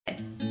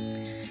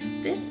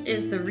This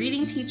is the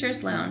Reading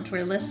Teachers Lounge,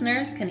 where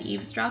listeners can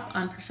eavesdrop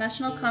on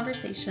professional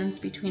conversations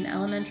between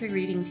elementary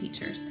reading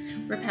teachers.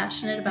 We're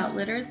passionate about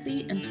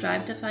literacy and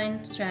strive to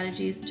find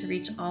strategies to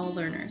reach all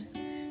learners.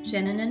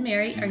 Shannon and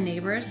Mary are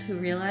neighbors who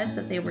realized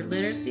that they were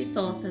literacy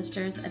soul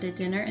sisters at a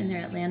dinner in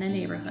their Atlanta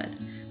neighborhood.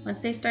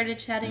 Once they started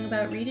chatting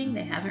about reading,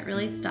 they haven't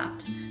really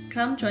stopped.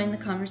 Come join the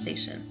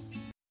conversation.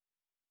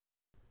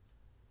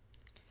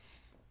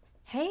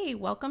 Hey,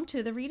 welcome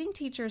to the Reading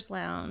Teachers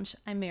Lounge.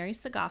 I'm Mary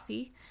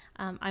Sagafi.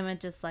 I'm a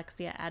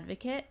dyslexia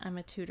advocate. I'm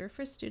a tutor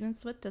for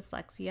students with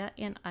dyslexia,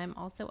 and I'm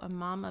also a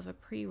mom of a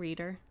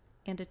pre-reader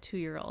and a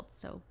 2-year-old,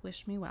 so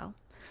wish me well.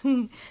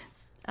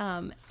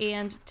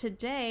 And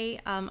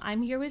today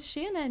I'm here with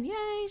Shannon.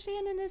 Yay,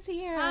 Shannon is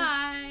here.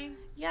 Hi.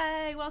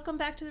 Yay, welcome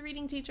back to the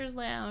Reading Teachers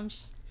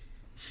Lounge.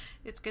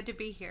 It's good to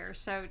be here.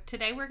 So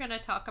today we're going to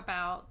talk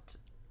about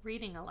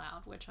reading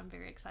aloud, which I'm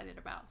very excited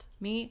about.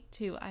 Me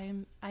too.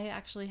 I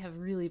actually have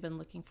really been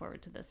looking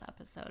forward to this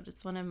episode.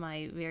 It's one of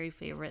my very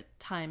favorite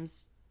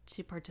times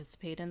to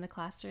participate in the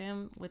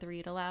classroom with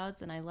read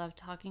alouds, and I love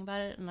talking about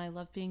it, and I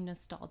love being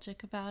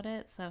nostalgic about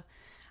it. So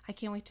I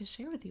can't wait to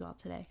share with you all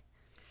today.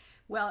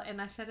 Well,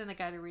 and I said in the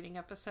guided reading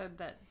episode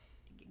that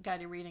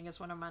guided reading is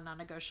one of my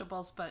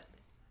non-negotiables, but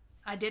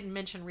I didn't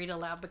mention read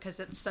aloud because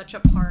it's such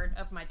a part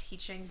of my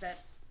teaching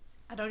that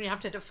I don't even have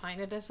to define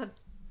it as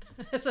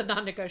a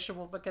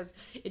non-negotiable because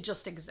it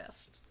just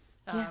exists.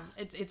 Yeah.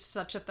 It's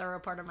such a thorough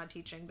part of my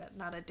teaching that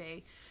not a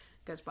day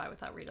goes by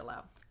without read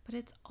aloud. But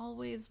it's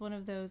always one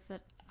of those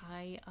that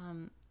I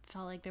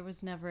felt like there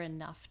was never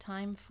enough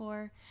time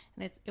for,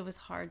 and it was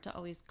hard to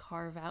always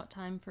carve out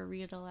time for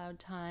read aloud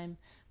time.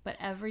 But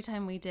every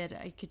time we did,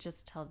 I could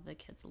just tell the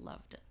kids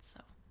loved it.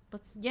 So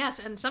Yes,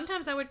 and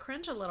sometimes I would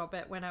cringe a little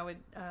bit when I would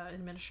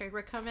administrator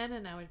would come in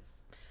and I would,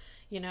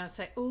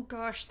 say, "Oh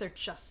gosh, they're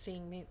just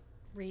seeing me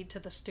read to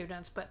the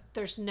students," but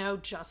there's no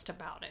just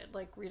about it.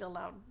 Like read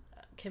aloud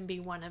can be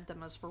one of the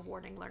most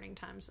rewarding learning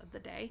times of the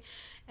day,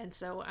 and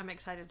so I'm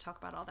excited to talk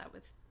about all that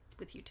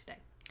with you today.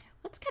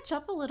 let's catch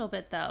up a little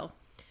bit, though.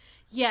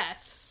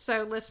 Yes,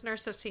 so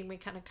listeners have seen me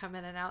kind of come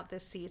in and out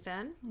this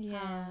season.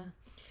 Yeah.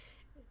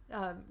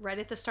 Right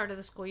at the start of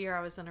the school year,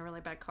 I was in a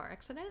really bad car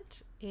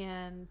accident,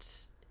 and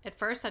at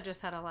first I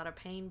just had a lot of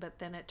pain, but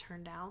then it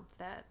turned out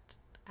that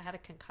I had a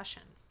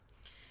concussion,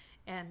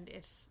 and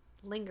it's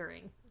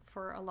lingering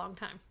for a long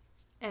time.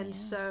 And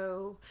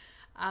so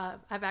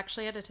I've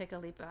actually had to take a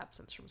leave of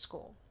absence from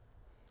school,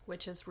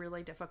 which is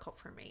really difficult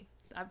for me.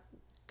 I'm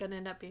going to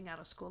end up being out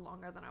of school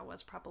longer than I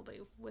was probably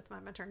with my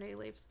maternity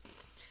leaves.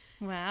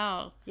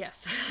 Wow.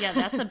 Yes. Yeah,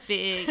 that's a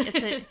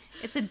big,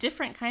 it's a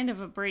different kind of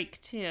a break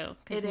too.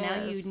 Because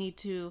now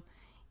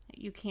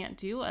you can't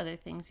do other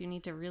things. You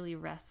need to really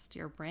rest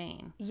your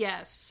brain.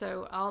 Yes.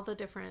 So all the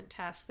different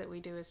tasks that we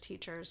do as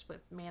teachers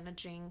with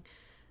managing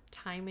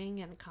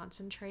timing and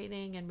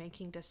concentrating and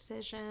making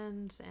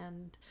decisions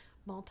and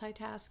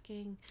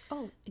multitasking.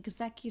 Oh,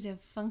 executive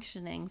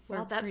functioning.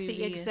 That's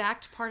the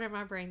exact part of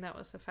my brain that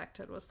was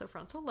affected, was the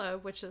frontal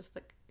lobe, which is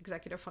the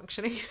executive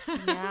functioning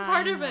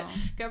part of it.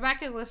 Go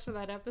back and listen to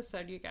that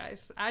episode, you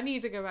guys. I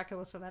need to go back and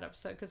listen to that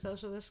episode because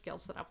those are the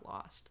skills that I've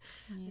lost.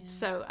 Yeah.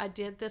 So I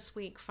did this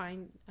week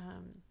find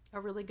a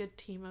really good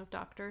team of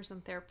doctors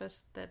and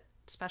therapists that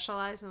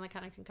specialize in the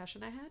kind of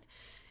concussion I had,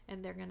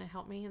 and they're going to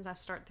help me as I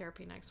start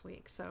therapy next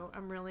week. So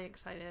I'm really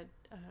excited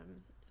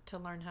to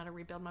learn how to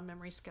rebuild my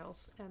memory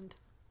skills and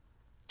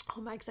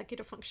all my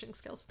executive functioning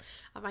skills.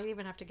 I might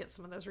even have to get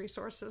some of those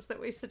resources that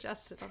we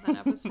suggested on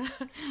that episode.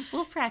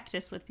 We'll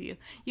practice with you.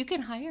 You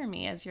can hire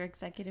me as your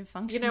executive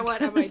functioning You know what?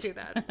 coach. I might do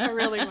that. I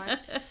really might.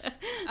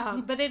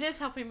 But it is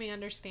helping me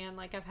understand,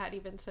 like I've had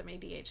even some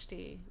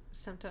ADHD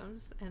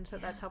symptoms. And so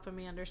that's helping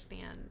me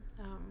understand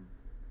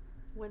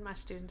when my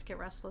students get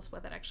restless,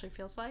 what that actually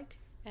feels like.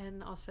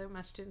 And also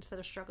my students that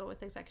have struggled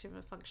with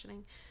executive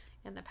functioning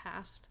in the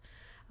past.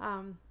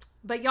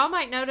 But y'all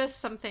might notice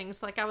some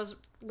things, like I was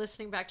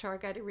listening back to our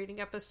guided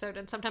reading episode,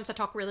 and sometimes I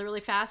talk really, really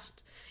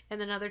fast,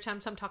 and then other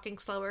times I'm talking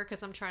slower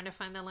because I'm trying to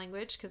find the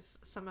language because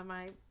some of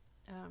my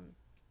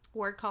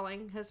word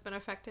calling has been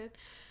affected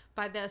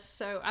by this.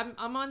 So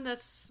I'm on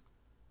this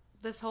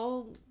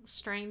whole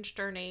strange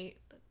journey.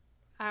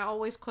 I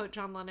always quote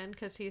John Lennon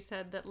because he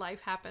said that life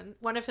happened.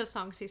 One of his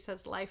songs, he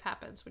says, life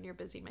happens when you're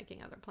busy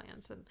making other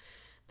plans, and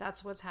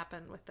that's what's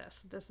happened with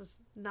this. This is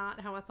not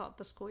how I thought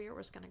the school year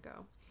was going to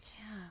go.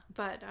 Yeah.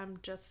 But I'm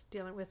just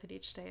dealing with it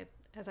each day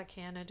as I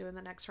can and doing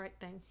the next right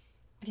thing.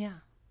 Yeah.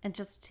 And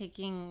just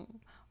taking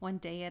one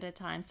day at a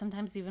time,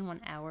 sometimes even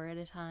 1 hour at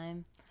a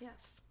time.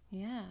 Yes.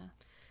 Yeah.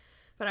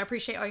 But I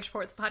appreciate all your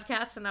support with the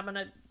podcast, and I'm going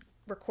to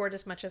record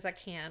as much as I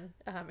can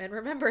and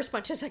remember as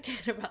much as I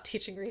can about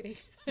teaching reading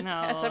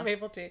as I'm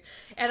able to.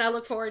 And I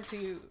look forward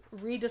to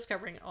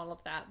rediscovering all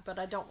of that, but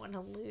I don't want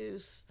to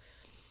lose...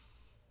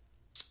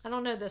 I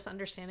don't know, this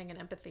understanding and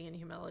empathy and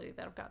humility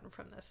that I've gotten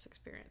from this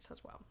experience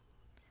as well.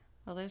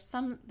 Well,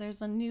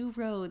 there's a new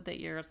road that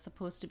you're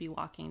supposed to be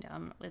walking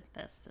down with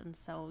this. And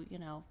so,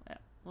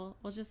 we'll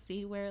just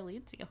see where it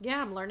leads you.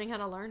 Yeah, I'm learning how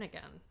to learn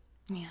again.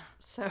 Yeah.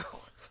 So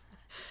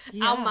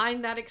I'll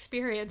mind that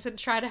experience and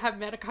try to have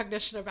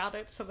metacognition about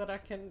it so that I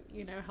can,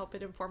 help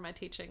it inform my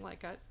teaching.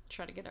 Like I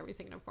try to get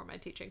everything to inform my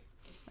teaching.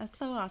 That's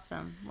so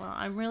awesome. Well,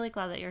 I'm really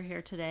glad that you're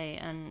here today,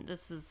 and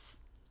this is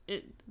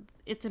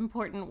it's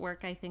important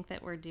work I think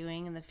that we're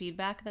doing, and the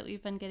feedback that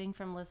we've been getting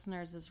from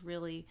listeners is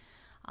really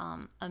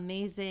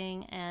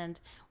amazing, and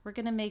we're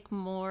going to make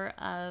more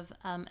of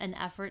an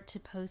effort to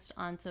post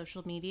on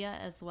social media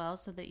as well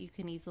so that you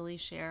can easily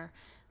share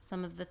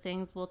some of the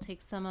things. We'll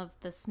take some of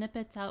the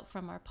snippets out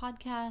from our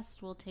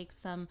podcast. We'll take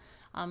some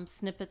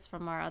snippets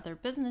from our other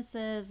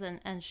businesses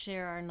and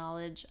share our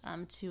knowledge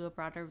to a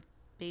broader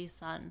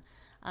base on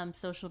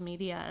social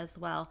media as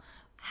well.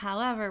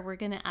 However, we're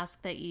going to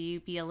ask that you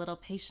be a little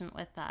patient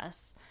with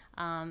us.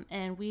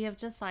 And we have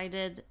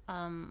decided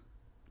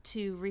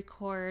to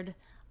record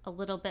a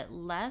little bit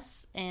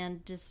less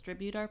and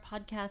distribute our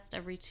podcast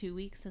every 2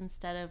 weeks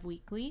instead of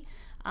weekly,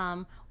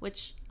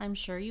 which I'm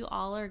sure you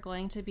all are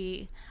going to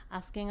be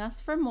asking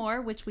us for more,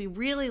 which we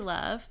really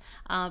love.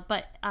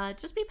 But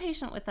just be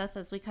patient with us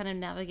as we kind of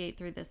navigate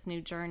through this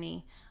new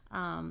journey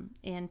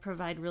and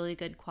provide really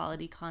good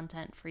quality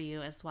content for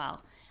you as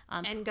well.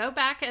 And go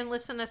back and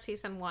listen to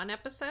season 1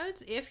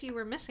 episodes if you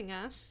were missing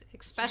us,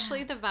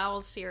 especially the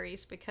vowels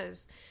series,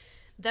 because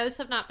those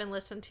have not been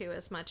listened to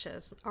as much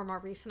as our more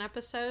recent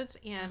episodes,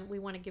 and we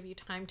want to give you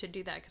time to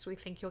do that because we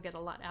think you'll get a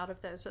lot out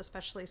of those,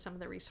 especially some of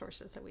the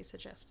resources that we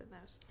suggest in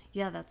those.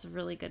 Yeah, that's a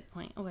really good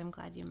point. Oh, I'm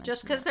glad you mentioned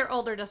Just because they're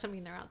older doesn't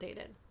mean they're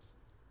outdated.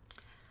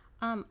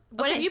 Okay.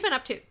 What have you been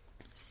up to?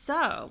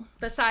 So,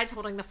 besides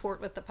holding the fort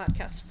with the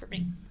podcast for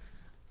me.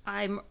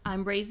 I'm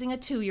raising a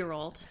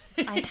 2-year-old.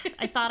 I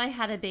thought I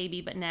had a baby,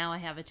 but now I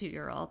have a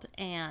 2-year-old,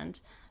 and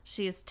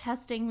she is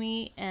testing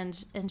me,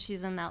 and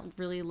she's in that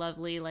really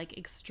lovely, like,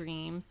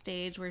 extreme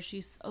stage where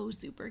she's so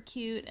super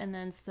cute and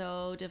then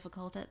so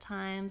difficult at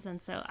times,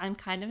 and so I'm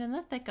kind of in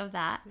the thick of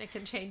that. And it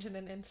can change in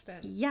an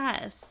instant.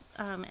 Yes,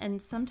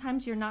 and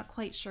sometimes you're not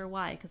quite sure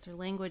why, because her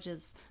language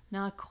is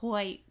not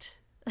quite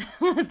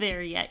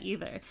there yet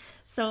either.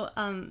 So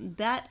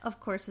that, of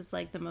course, is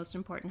like the most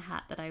important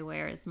hat that I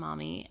wear is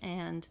mommy.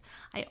 And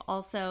I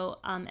also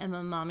am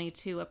a mommy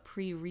to a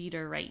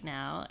pre-reader right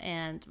now.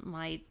 And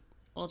my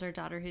older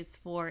daughter, who's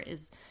 4,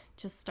 is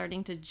just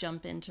starting to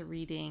jump into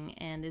reading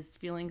and is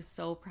feeling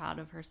so proud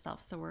of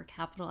herself. So we're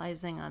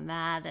capitalizing on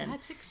that. And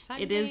that's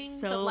exciting. It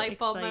is so the light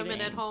bulb exciting.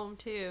 moment at home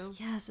too.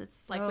 Yes,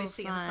 it's so like we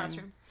see fun. in the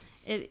classroom.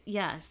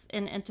 Yes,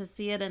 and to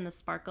see it in the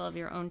sparkle of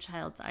your own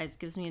child's eyes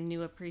gives me a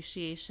new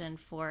appreciation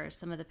for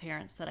some of the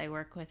parents that I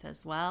work with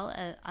as well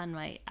on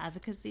my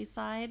advocacy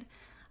side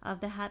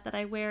of the hat that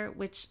I wear,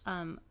 which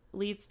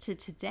leads to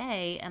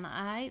today. And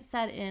I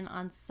sat in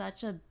on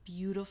such a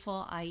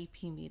beautiful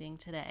IEP meeting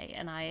today,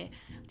 and I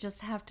just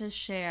have to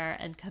share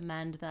and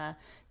commend the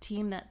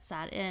team that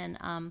sat in.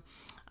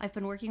 I've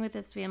been working with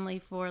this family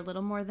for a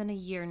little more than a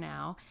year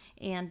now,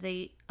 and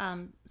they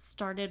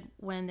started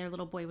when their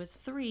little boy was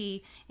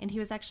 3, and he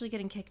was actually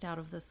getting kicked out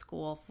of the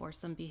school for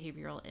some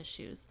behavioral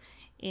issues.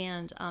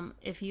 And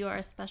if you are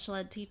a special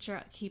ed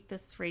teacher, keep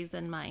this phrase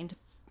in mind.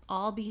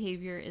 All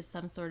behavior is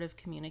some sort of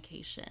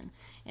communication.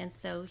 And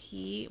so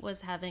he was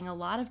having a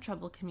lot of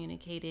trouble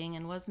communicating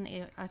and wasn't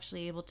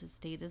actually able to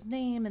state his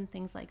name and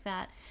things like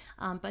that.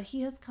 But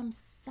he has come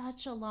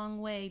such a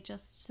long way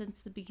just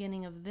since the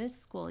beginning of this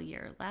school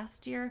year.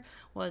 Last year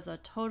was a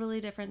totally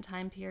different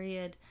time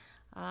period.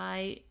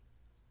 I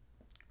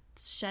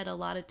shed a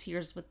lot of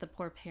tears with the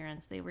poor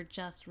parents. They were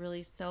just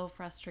really so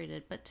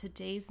frustrated. But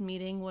today's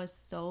meeting was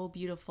so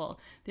beautiful.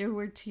 There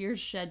were tears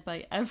shed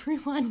by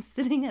everyone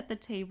sitting at the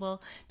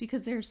table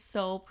because they're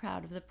so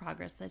proud of the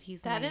progress that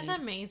he's made. That is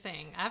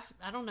amazing.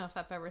 I don't know if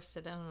I've ever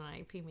sit in an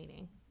IEP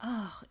meeting.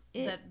 Oh,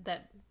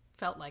 that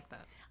felt like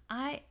that.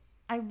 I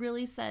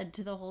really said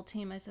to the whole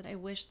team, I said, I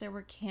wish there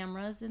were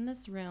cameras in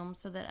this room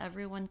so that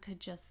everyone could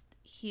just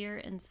hear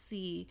and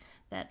see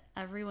that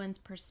everyone's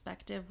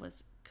perspective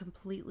was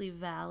completely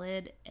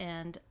valid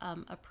and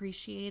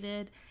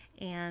appreciated,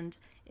 and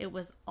it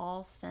was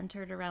all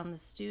centered around the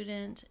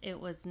student. It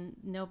was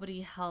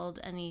nobody held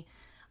any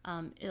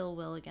ill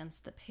will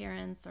against the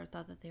parents or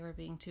thought that they were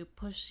being too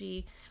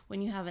pushy.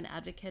 When you have an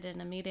advocate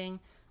in a meeting,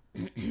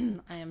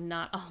 I am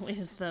not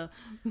always the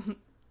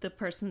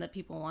person that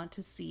people want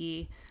to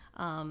see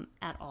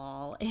at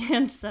all,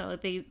 and so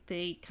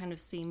they kind of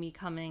see me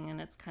coming,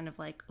 and it's kind of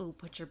like, oh,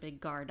 put your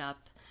big guard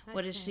up.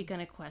 What is she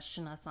going to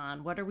question us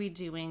on? What are we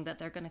doing that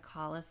they're going to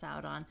call us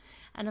out on?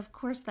 And of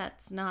course,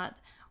 that's not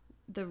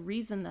the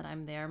reason that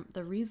I'm there.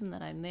 The reason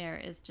that I'm there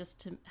is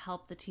just to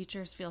help the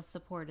teachers feel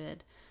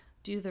supported,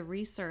 do the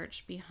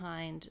research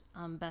behind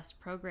best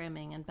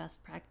programming and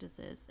best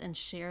practices, and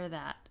share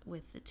that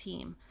with the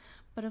team.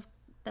 But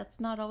that's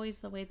not always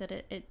the way that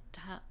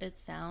it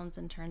sounds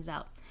and turns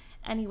out.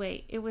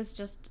 Anyway, it was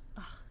just,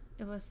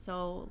 it was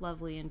so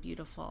lovely and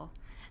beautiful.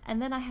 And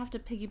then I have to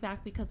piggyback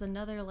because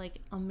another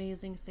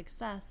amazing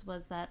success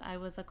was that I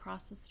was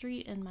across the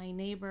street, and my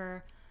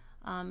neighbor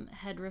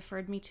had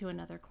referred me to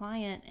another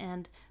client,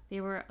 and they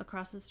were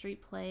across the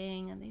street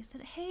playing, and they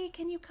said, "Hey,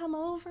 can you come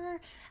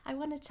over? I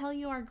want to tell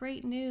you our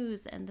great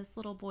news." And this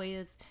little boy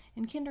is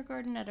in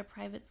kindergarten at a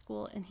private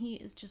school, and he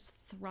is just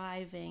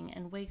thriving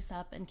and wakes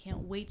up and can't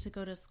wait to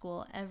go to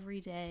school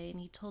every day. And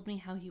he told me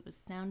how he was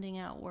sounding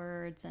out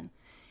words, and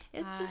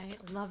I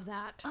love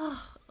that.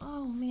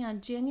 Oh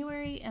man,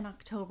 January and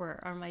October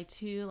are my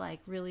two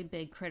like really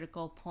big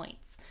critical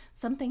points.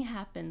 Something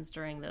happens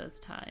during those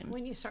times.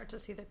 When you start to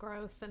see the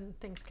growth and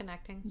things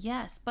connecting.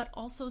 Yes, but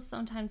also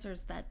sometimes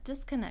there's that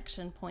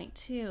disconnection point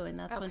too, and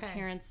that's when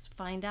parents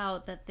find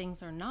out that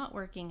things are not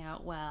working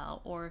out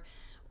well,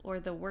 or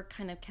the work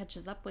kind of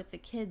catches up with the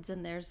kids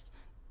and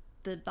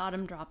the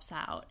bottom drops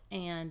out.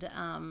 And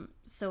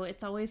so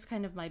it's always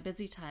kind of my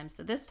busy time.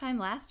 So this time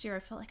last year,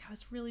 I felt like I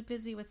was really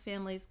busy with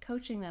families,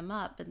 coaching them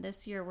up. And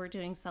this year we're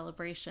doing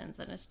celebrations,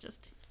 and it's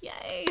just,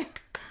 yay.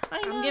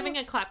 I'm giving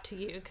a clap to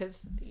you,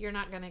 because you're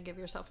not going to give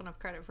yourself enough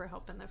credit for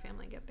helping the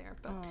family get there.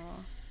 But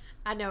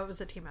I know it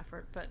was a team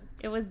effort, but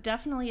it was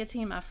definitely a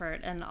team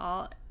effort, and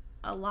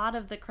a lot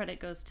of the credit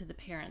goes to the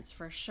parents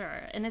for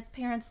sure. And it's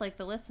parents like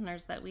the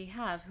listeners that we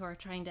have who are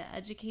trying to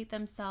educate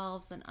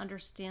themselves and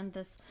understand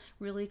this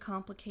really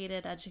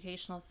complicated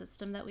educational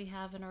system that we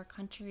have in our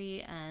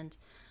country, and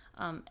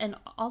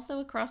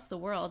also across the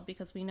world,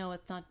 because we know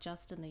it's not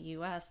just in the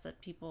U.S. that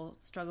people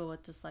struggle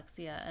with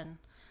dyslexia. And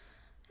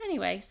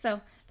anyway,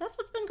 so that's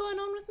what's been going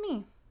on with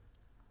me.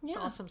 It's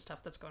awesome stuff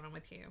that's going on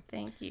with you.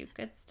 Thank you.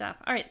 Good stuff.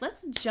 All right,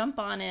 let's jump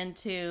on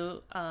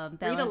into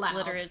balanced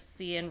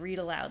literacy and read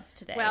alouds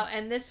today. Well,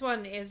 and this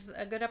one is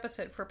a good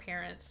episode for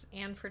parents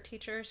and for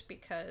teachers,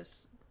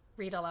 because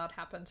read aloud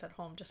happens at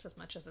home just as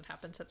much as it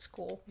happens at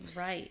school.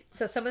 Right.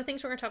 So some of the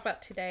things we're going to talk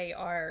about today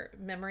are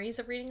memories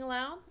of reading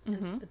aloud.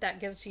 And that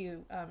gives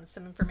you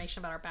some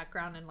information about our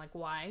background and like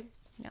why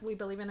we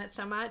believe in it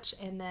so much.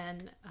 And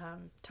then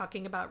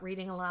talking about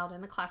reading aloud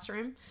in the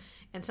classroom,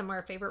 and some of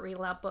our favorite read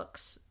aloud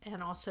books,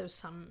 and also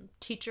some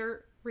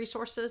teacher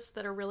resources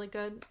that are really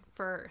good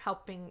for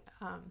helping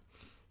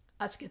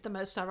us get the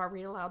most out of our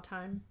read aloud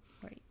time.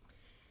 Right.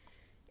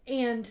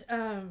 And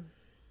I'm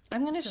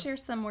going to share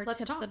some more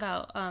tips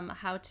about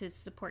how to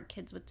support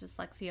kids with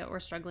dyslexia or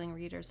struggling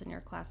readers in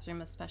your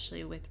classroom,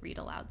 especially with read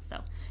aloud.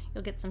 So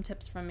you'll get some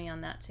tips from me on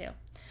that too.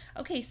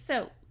 Okay,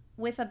 so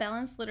with a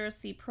balanced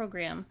literacy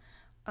program,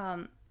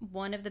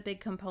 one of the big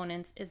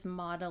components is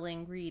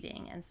modeling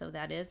reading. And so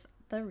that is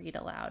the read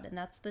aloud, and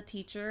that's the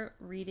teacher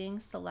reading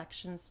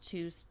selections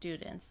to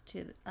students.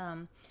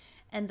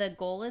 And the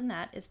goal in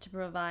that is to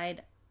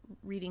provide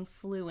reading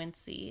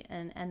fluency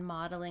and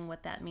modeling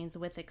what that means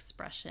with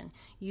expression,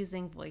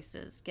 using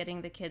voices,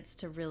 getting the kids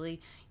to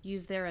really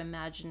use their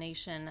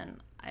imagination. And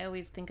I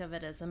always think of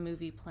it as a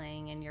movie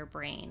playing in your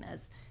brain,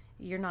 as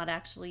you're not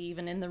actually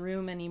even in the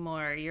room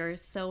anymore. You're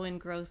so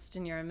engrossed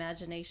in your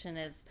imagination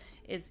is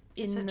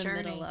in the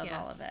middle of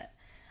all of it.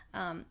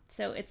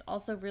 So it's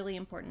also really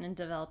important in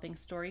developing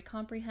story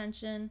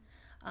comprehension.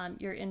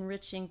 You're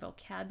enriching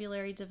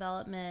vocabulary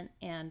development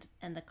and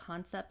the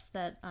concepts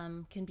that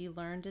can be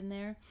learned in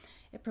there.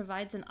 It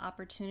provides an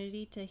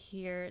opportunity to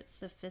hear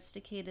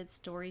sophisticated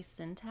story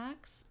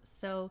syntax.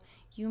 So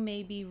you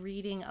may be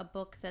reading a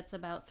book that's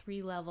about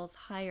 3 levels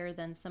higher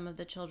than some of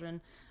the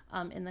children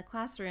in the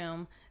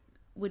classroom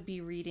would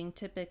be reading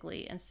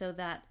typically. And so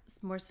that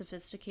more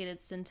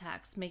sophisticated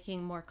syntax,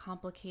 making more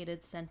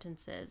complicated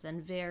sentences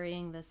and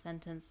varying the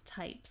sentence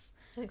types.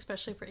 And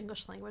especially for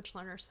English language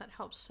learners, that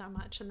helps so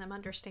much in them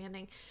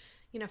understanding.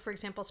 You know, for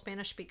example,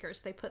 Spanish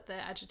speakers, they put the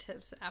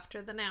adjectives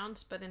after the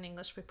nouns, but in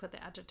English we put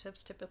the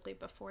adjectives typically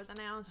before the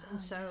nouns. And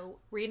so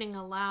reading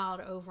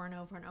aloud over and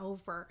over and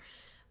over,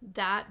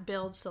 that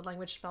builds the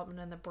language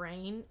development in the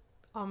brain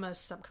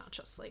almost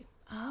subconsciously.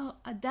 Oh,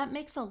 that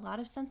makes a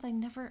lot of sense. I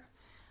never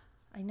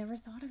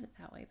thought of it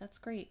that way. That's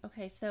great.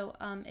 Okay, so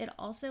it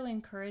also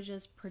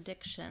encourages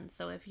prediction.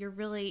 So if you're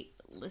really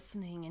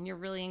listening and you're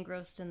really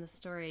engrossed in the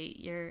story,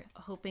 you're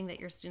hoping that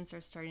your students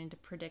are starting to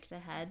predict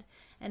ahead.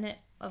 And it,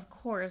 of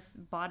course,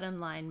 bottom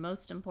line,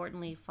 most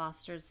importantly,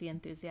 fosters the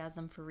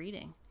enthusiasm for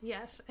reading.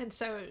 Yes, and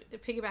so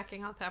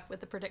piggybacking off that with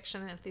the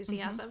prediction and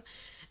enthusiasm,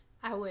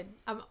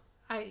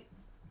 I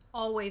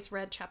always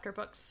read chapter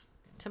books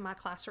to my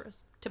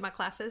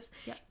classes,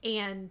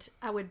 and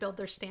I would build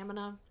their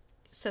stamina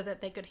so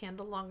that they could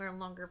handle longer and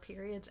longer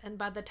periods. And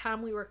by the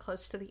time we were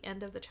close to the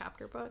end of the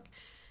chapter book,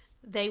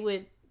 they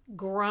would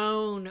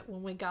groan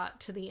when we got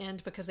to the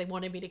end because they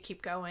wanted me to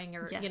keep going,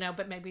 or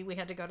but maybe we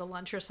had to go to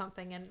lunch or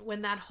something. And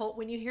when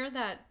you hear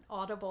that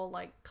audible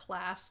like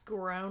class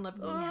groan, like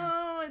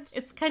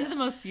it's kind of the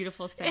most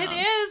beautiful sound. It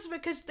is,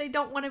 because they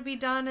don't want to be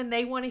done and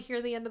they want to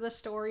hear the end of the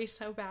story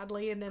so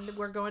badly. And then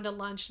we're going to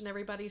lunch and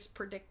everybody's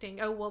predicting,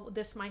 oh well,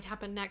 this might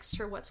happen next,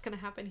 or what's going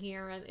to happen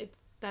here, and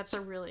that's a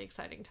really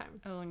exciting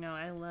time. Oh no,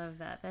 I love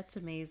that. That's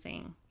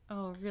amazing.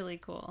 Oh, really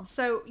cool.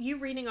 So you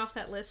reading off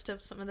that list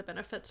of some of the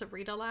benefits of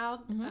read aloud,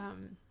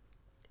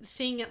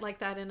 seeing it like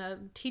that in a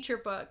teacher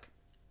book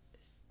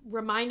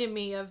reminded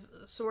me of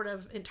sort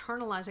of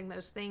internalizing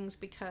those things,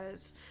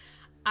 because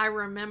I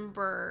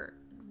remember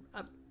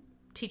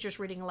teachers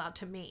reading aloud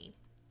to me.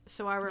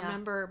 So I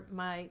remember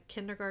my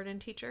kindergarten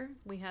teacher,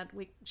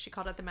 she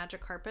called it the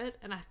magic carpet.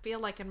 And I feel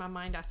like in my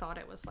mind, I thought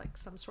it was like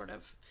some sort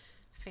of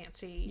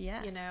fancy,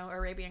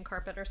 Arabian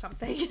carpet or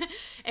something.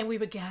 And we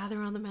would gather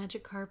on the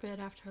magic carpet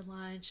after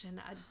lunch. And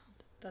I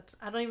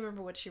don't even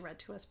remember what she read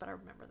to us, but I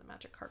remember the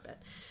magic carpet.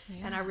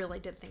 Yeah. And I really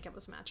did think it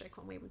was magic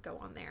when we would go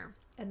on there.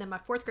 And then my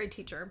 4th grade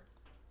teacher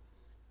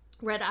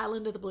read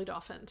Island of the Blue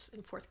Dolphins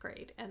in 4th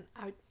grade. And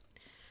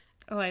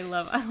I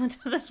love Island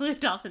of the Blue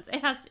Dolphins.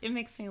 It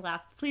makes me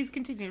laugh. Please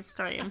continue the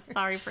story. I'm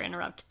sorry for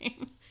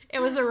interrupting.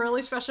 It was a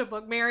really special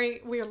book.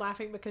 Mary, we were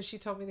laughing because she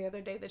told me the other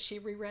day that she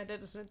reread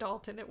it as an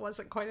adult and it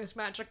wasn't quite as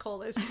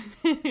magical as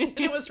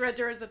it was read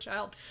to her as a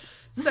child.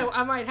 So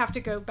I might have to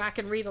go back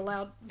and read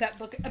aloud that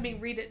book. I mean,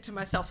 read it to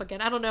myself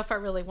again. I don't know if I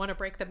really want to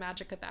break the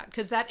magic of that,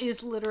 because that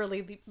is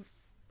literally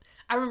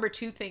I remember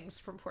 2 things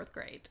from 4th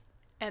grade.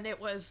 And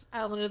it was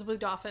Island of the Blue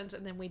Dolphins,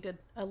 and then we did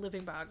a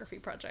living biography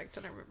project,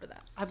 and I remember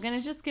that. I'm going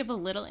to just give a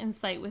little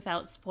insight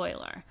without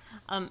spoiler.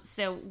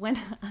 So when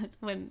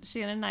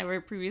Shannon and I were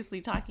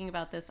previously talking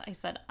about this, I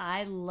said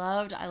I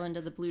loved Island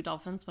of the Blue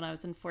Dolphins when I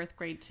was in 4th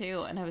grade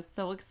too, and I was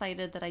so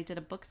excited that I did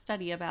a book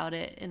study about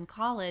it in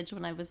college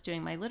when I was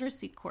doing my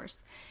literacy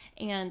course.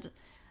 And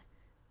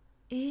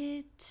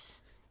it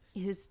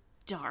is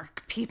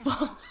dark, people.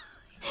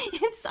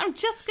 I'm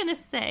just going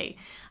to say,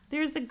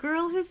 there's a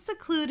girl who's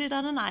secluded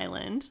on an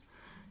island.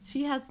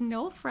 She has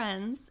no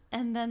friends,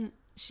 and then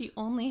she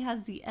only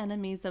has the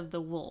enemies of the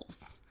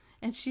wolves.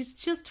 And she's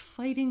just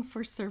fighting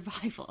for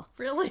survival.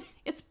 Really?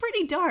 It's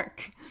pretty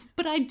dark.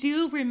 But I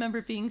do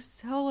remember being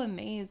so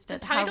amazed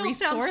at how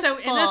resourceful. The title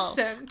sounds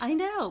so innocent. I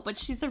know, but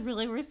she's a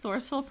really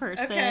resourceful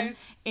person. Okay.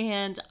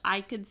 And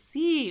I could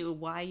see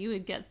why you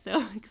would get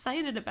so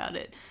excited about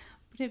it.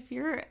 But if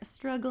you're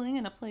struggling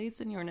in a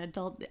place and you're an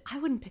adult, I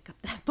wouldn't pick up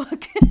that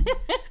book.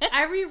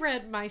 I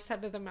reread My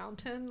Side of the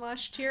Mountain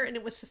last year, and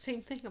it was the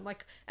same thing. I'm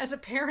like, as a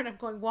parent, I'm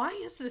going, why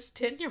is this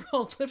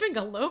 10-year-old living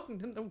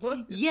alone in the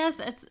woods? Yes,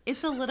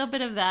 it's a little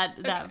bit of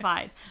that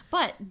vibe.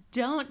 But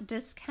don't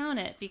discount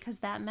it, because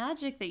that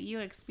magic that you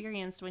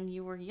experienced when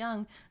you were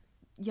young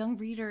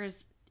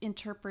readers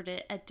interpret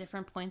it at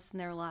different points in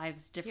their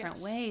lives, different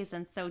ways.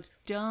 And so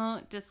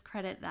don't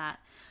discredit that.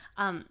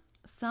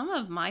 Some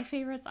of my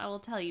favorites, I will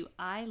tell you,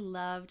 I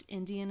loved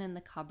Indian in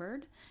the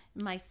Cupboard.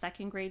 My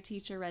 2nd grade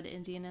teacher read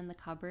Indian in the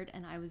Cupboard,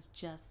 and I was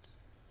just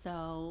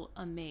so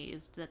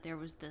amazed that there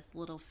was this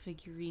little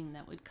figurine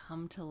that would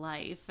come to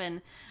life.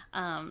 And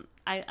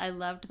I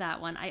loved that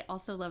one. I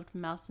also loved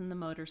Mouse and the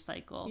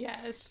Motorcycle.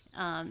 Yes.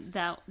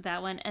 That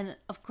one. And,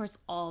 of course,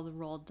 all the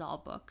Roald Dahl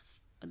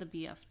books, the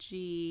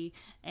BFG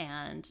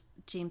and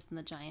James and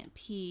the Giant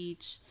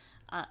Peach.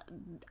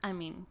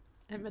 And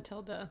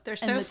Matilda. They're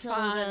so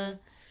fun.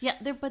 Yeah,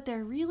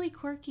 they're really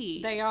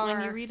quirky. They are.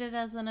 When you read it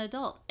as an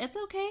adult. It's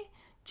okay.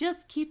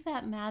 Just keep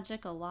that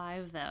magic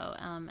alive, though.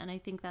 And I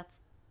think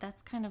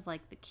that's kind of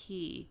like the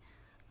key.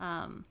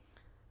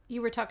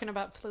 You were talking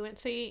about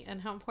fluency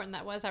and how important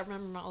that was. I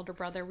remember my older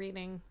brother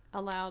reading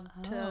aloud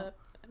to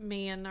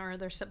me and our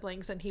other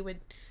siblings, and he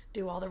would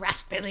do all the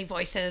raspy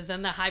voices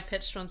and the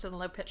high-pitched ones and the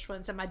low-pitched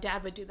ones. And my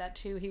dad would do that,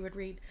 too. He would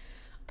read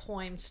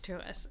poems to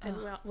us and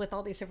with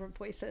all these different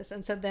voices.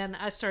 And so then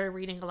I started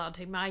reading aloud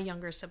to my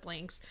younger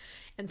siblings,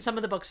 and some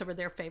of the books that were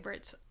their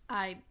favorites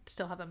I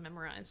still have them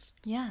memorized.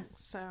 Yes.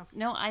 So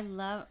no, I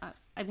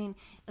mean,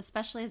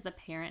 especially as a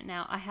parent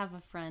now, I have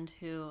a friend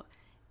who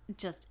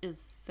just is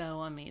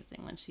so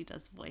amazing when she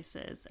does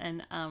voices,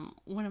 and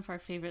one of our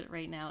favorite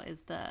right now is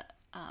the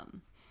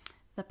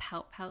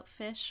Pout Pout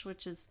fish,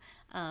 which is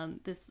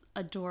this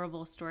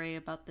adorable story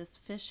about this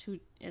fish who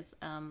is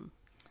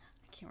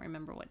I can't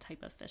remember what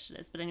type of fish it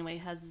is, but anyway,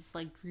 it has this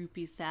like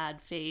droopy, sad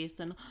face,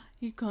 and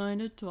he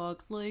kind of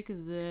talks like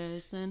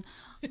this, and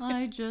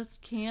I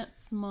just can't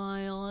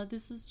smile.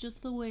 This is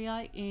just the way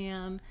I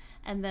am.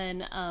 And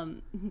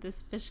then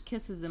this fish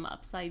kisses him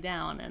upside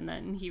down, and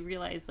then he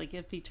realized, like,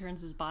 if he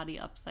turns his body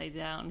upside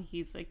down,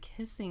 he's a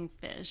kissing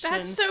fish.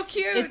 That's so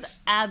cute. It's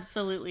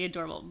absolutely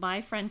adorable.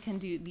 My friend can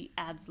do the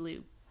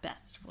absolute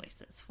best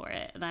voices for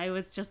it, and I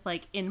was just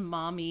like in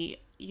mommy,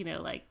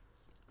 like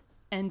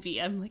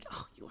envy. I'm like,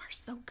 oh, you are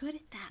so good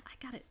at that. I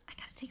gotta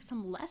take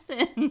some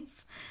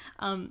lessons.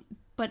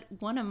 But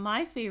one of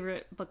my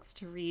favorite books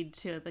to read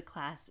to the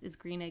class is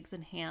Green Eggs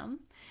and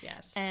Ham.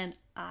 Yes. And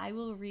I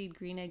will read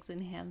Green Eggs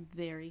and Ham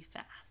very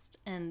fast.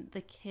 And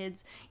the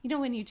kids,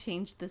 when you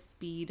change the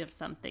speed of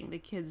something, the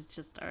kids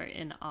just are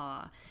in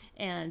awe.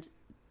 And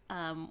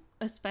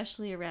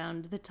especially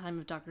around the time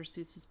of Dr.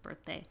 Seuss's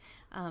birthday,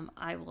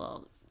 I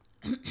will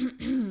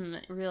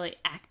really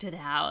act it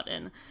out,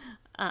 and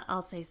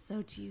I'll say,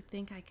 so do you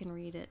think I can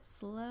read it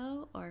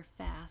slow or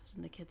fast?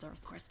 And the kids are,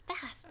 of course,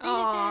 fast, read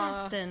it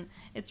fast, and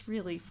it's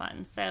really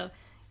fun. So,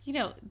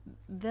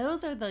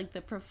 those are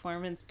the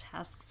performance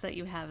tasks that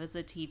you have as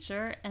a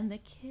teacher, and the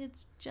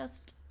kids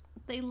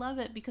they love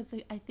it because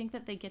I think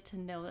that they get to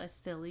know a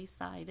silly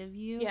side of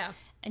you. Yeah.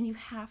 And you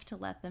have to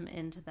let them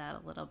into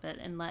that a little bit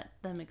and let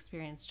them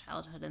experience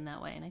childhood in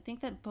that way. And I think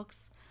that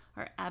books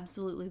are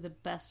absolutely the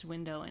best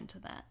window into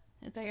that.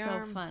 It's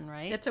so fun,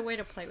 right? It's a way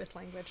to play with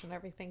language and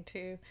everything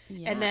too.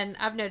 Yes. And then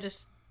I've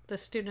noticed the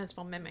students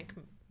will mimic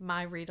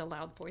my read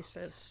aloud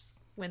voices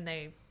when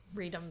they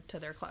read them to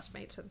their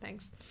classmates and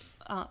things.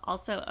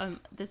 Also,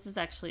 this is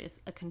actually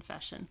a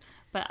confession,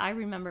 but I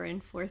remember in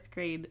 4th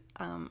grade,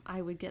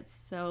 I would get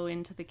so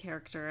into the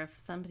character if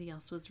somebody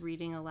else was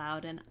reading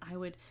aloud, and I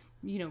would,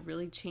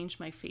 really change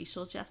my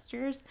facial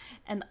gestures.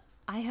 And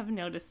I have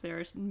noticed there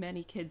are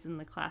many kids in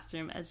the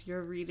classroom as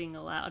you're reading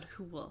aloud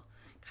who will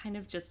kind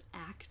of just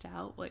act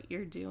out what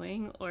you're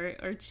doing or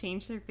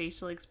change their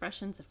facial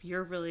expressions. If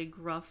you're really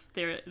gruff,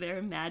 they're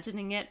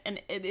imagining it,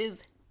 and it is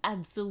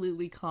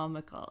absolutely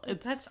comical.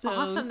 That's so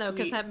awesome though,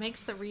 because sweet. that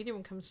makes the reading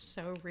become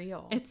so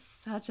real. It's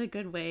such a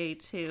good way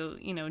to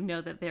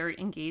know that they're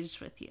engaged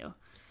with you.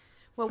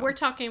 Well, we're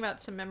talking about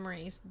some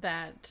memories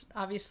that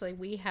obviously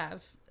we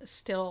have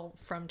still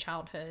from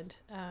childhood,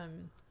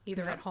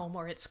 either at home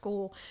or at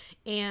school,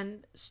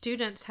 and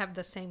students have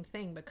the same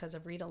thing because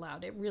of Read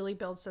Aloud. It really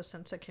builds a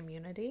sense of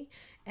community,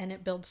 and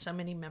it builds so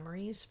many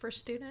memories for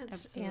students.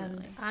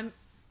 Absolutely. And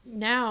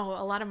now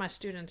a lot of my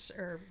students,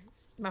 or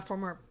my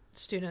former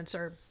students,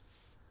 are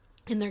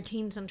in their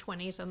teens and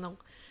 20s, and they'll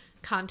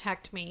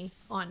contact me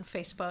on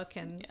Facebook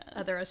and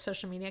other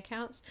social media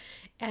accounts,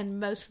 and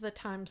most of the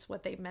times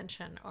what they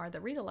mention are the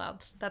read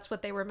alouds. That's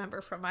what they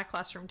remember from my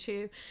classroom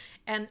too.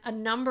 And a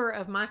number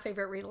of my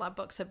favorite read aloud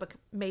books have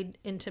made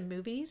into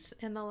movies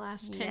in the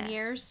last 10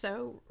 years.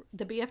 So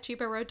the BFG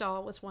by Roald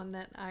Dahl was one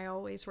that I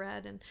always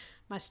read, and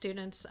my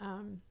students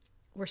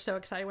were so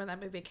excited when that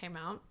movie came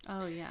out.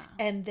 Oh yeah.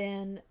 And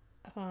then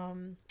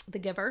The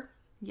Giver.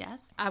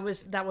 Yes.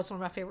 That was one of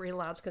my favorite read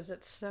alouds because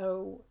it's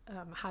so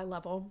high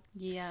level.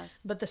 Yes.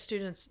 But the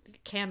students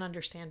can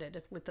understand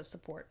it with the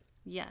support.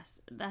 Yes,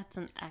 that's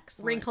an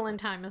excellent. Wrinkle in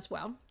Time as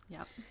well.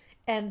 Yep.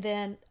 And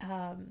then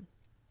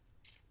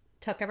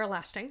Tuck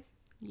Everlasting.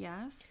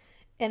 Yes.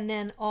 And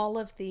then all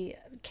of the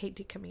Kate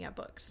DiCamillo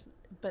books.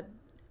 But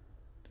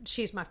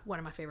she's one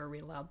of my favorite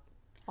read aloud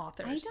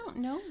authors. I don't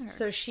know her.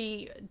 So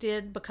she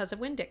did Because of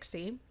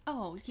Winn-Dixie.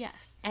 Oh,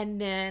 yes.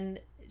 And then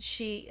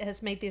she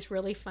has made these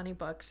really funny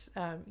books.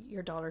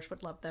 Your daughters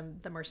would love them.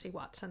 The Mercy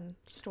Watson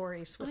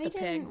stories with the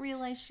pig. I didn't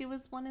realize she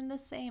was one in the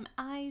same.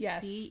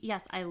 See.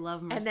 Yes, I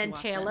love Mercy And then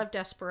Watson. Tale of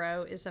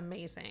Despero is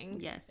amazing.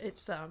 Yes.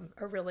 It's a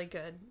really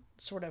good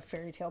sort of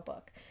fairy tale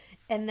book.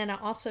 And then I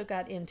also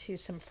got into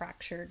some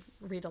fractured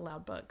read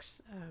aloud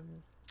books.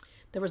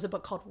 There was a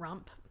book called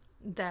Rump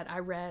that I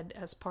read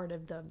as part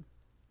of the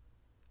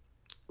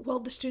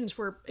students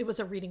it was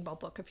a reading ball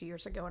book a few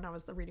years ago, and I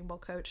was the reading ball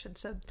coach. And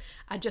so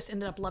I just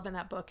ended up loving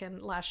that book.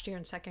 And last year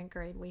in 2nd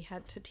grade, we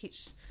had to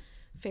teach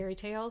fairy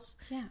tales.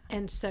 Yeah.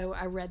 And so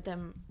I read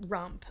them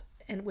Rump,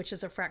 which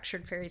is a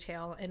fractured fairy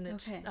tale. And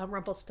it's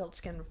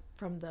Rumpelstiltskin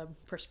from the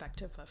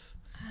perspective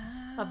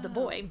of the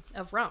boy,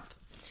 of Rump.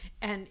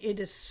 And it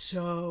is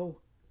so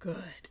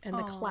good. And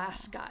the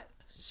class got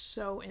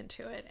so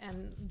into it.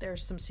 And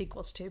there's some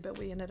sequels too, but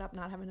we ended up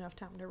not having enough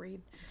time to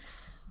read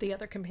the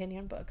other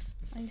companion books.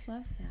 I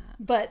love that.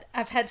 But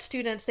I've had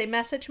students, they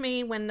message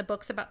me when the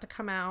book's about to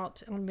come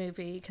out on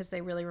movie because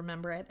they really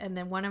remember it. And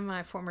then one of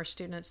my former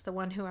students, the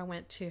one who I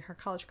went to her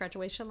college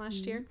graduation last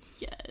year,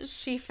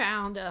 she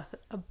found a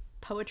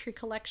poetry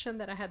collection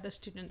that I had the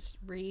students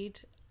read.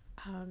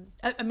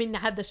 I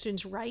had the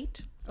students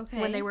write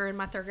when they were in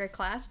my 3rd grade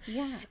class.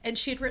 Yeah. And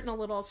she'd written a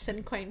little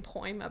cinquain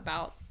poem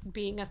about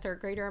being a 3rd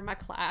grader in my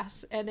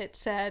class. And it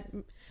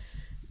said,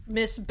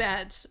 Miss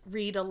Betts,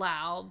 read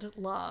aloud,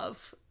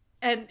 love.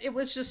 And it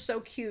was just so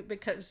cute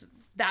because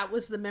that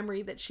was the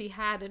memory that she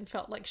had and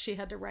felt like she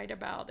had to write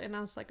about. And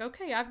I was like,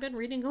 okay, I've been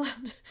reading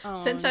aloud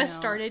since I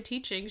started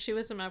teaching. She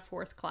was in my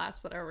 4th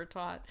class that I ever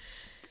taught.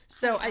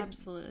 So I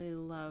absolutely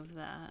love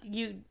that.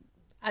 You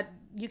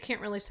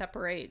can't really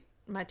separate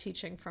my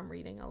teaching from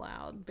reading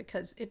aloud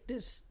because it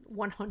is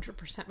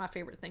 100% my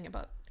favorite thing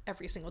about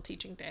every single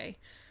teaching day.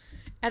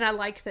 And I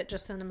like that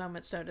just in a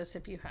moment's notice,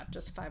 if you have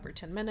just 5 or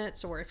 10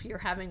 minutes, or if you're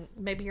having,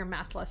 maybe your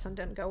math lesson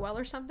didn't go well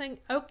or something.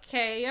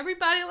 Okay,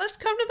 everybody, let's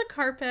come to the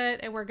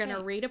carpet and we're going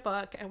to read a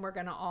book and we're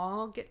going to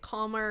all get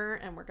calmer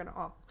and we're going to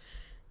all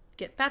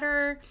get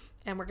better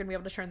and we're going to be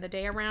able to turn the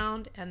day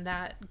around. And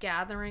that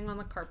gathering on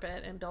the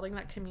carpet and building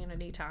that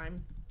community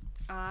time,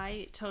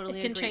 I totally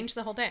agree. It can change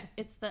the whole day.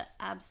 It's the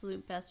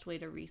absolute best way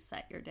to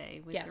reset your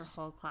day with your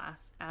whole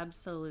class.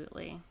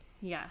 Absolutely.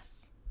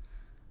 Yes.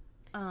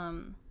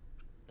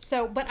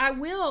 So, but I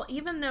will,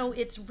 even though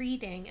it's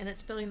reading and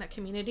it's building that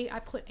community, I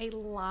put a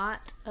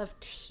lot of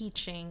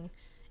teaching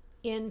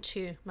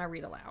into my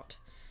read aloud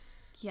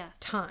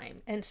time.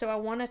 And so I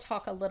want to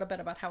talk a little bit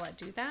about how I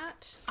do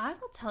that. I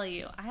will tell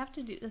you,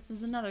 this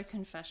is another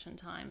confession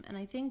time. And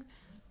I think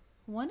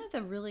one of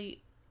the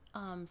really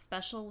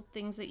special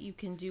things that you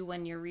can do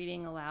when you're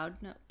reading aloud,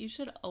 you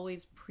should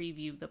always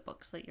preview the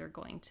books that you're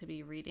going to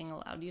be reading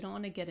aloud. You don't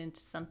want to get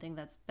into something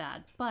that's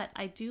bad, but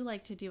I do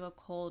like to do a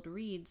cold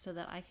read so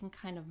that I can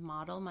kind of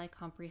model my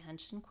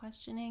comprehension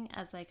questioning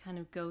as I kind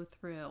of go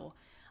through,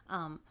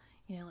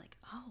 like,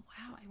 oh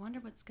wow, I wonder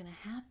what's going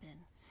to happen.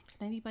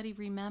 Can anybody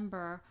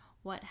remember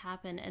what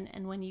happened,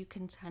 and when you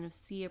can kind of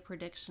see a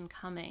prediction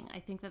coming, I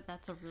think that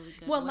that's a really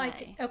good well, way.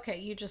 like, okay,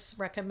 you just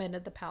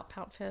recommended the Pout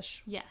Pout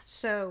Fish. Yes.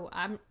 So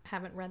I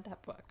haven't read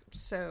that book.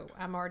 So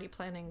I'm already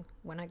planning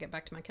when I get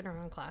back to my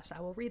kindergarten class, I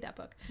will read that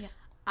book. Yeah.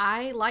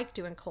 I like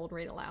doing cold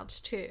read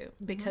alouds too,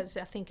 because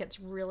I think it's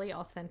really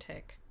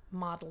authentic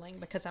modeling,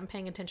 because I'm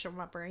paying attention to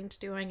what my brain's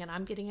doing and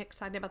I'm getting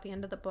excited about the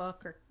end of the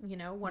book, or, you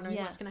know, wondering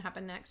what's going to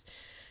happen next.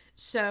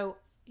 So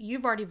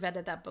you've already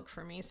vetted that book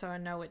for me, so I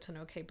know it's an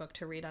okay book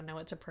to read. I know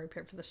it's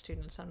appropriate for the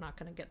students. I'm not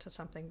going to get to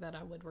something that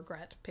I would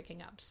regret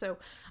picking up. So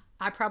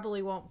I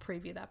probably won't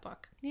preview that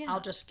book. Yeah. I'll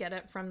just get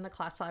it from the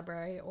class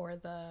library or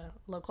the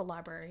local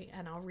library,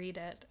 and I'll read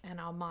it,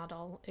 and I'll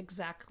model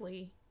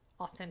exactly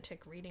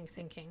authentic reading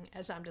thinking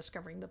as I'm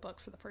discovering the book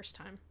for the first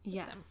time.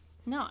 Yes.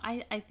 No,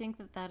 I think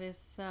that is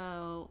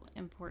so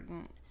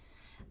important.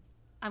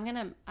 I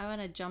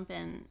want to jump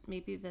in.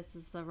 Maybe this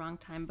is the wrong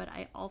time, but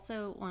I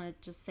also want to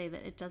just say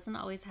that it doesn't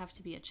always have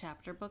to be a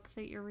chapter book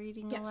that you're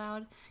reading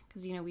aloud,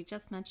 because, you know, we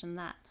just mentioned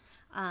that.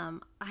 I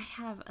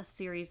have a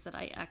series that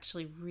I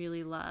actually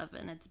really love,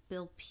 and it's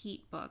Bill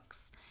Peet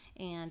books.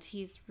 And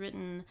he's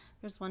written,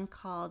 there's one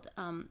called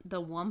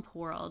The Wump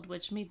World,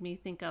 which made me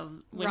think of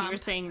when you were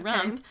saying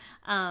rump.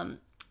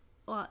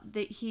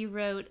 He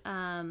wrote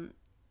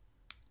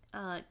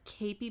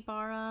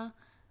Capybara.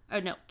 Oh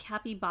no,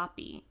 Cappy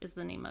Boppy is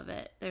the name of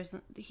it.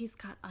 He's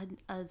got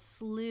a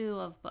slew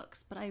of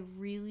books, but I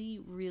really,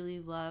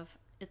 really love.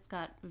 It's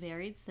got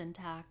varied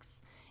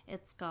syntax.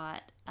 It's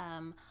got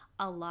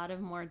a lot of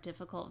more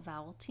difficult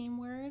vowel team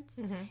words,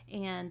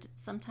 and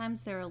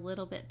sometimes they're a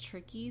little bit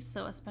tricky.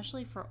 So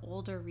especially for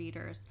older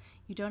readers,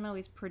 you don't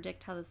always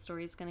predict how the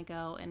story is going to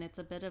go, and it's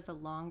a bit of a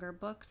longer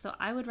book. So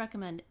I would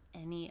recommend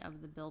any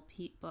of the Bill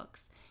Peet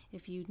books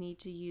if you need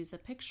to use a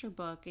picture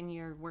book and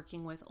you're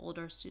working with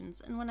older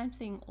students. And when I'm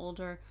saying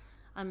older,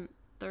 I'm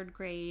 3rd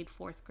grade,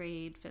 4th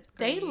grade, 5th grade.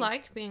 They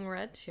like being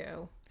read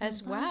to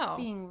as well.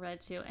 Being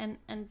read to.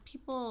 And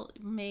people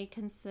may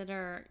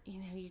consider, you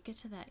know, you get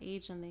to that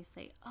age and they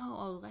say,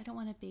 oh, I don't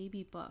want a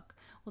baby book.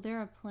 Well, there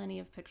are plenty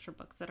of picture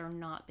books that are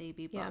not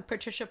baby books. Yeah,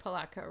 Patricia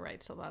Polacco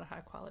writes a lot of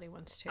high quality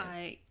ones too.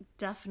 I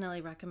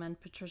definitely recommend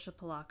Patricia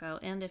Polacco.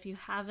 And if you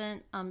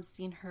haven't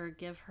seen her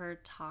give her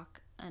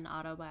talk an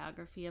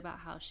autobiography about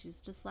how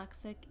she's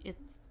dyslexic,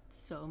 it's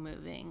so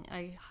moving.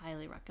 I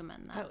highly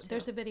recommend that. Too.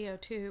 There's a video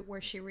too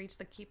where she reads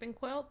The Keeping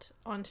Quilt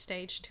on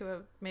stage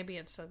to maybe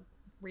it's a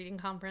reading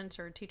conference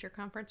or a teacher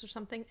conference or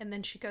something, and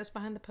then she goes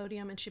behind the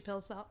podium and she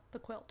pulls out the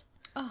quilt.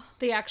 Oh.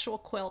 The actual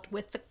quilt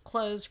with the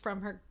clothes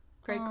from her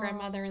great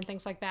grandmother and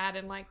things like that,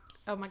 and like,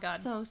 oh my god,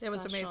 so it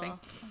was amazing.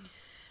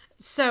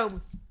 So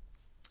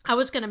I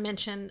was going to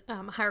mention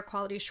higher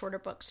quality shorter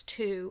books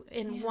too.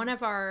 In one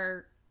of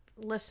our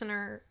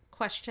listener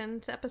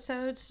questions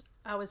episodes,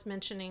 I was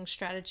mentioning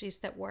Strategies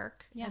That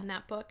Work in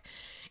that book.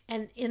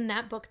 And in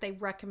that book, they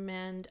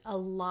recommend a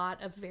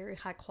lot of very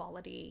high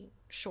quality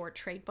short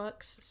trade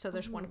books. So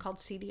there's one called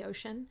See the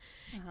Ocean.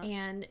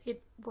 And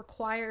it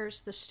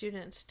requires the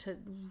students to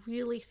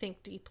really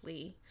think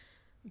deeply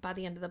by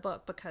the end of the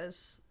book,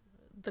 because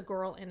the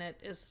girl in it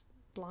is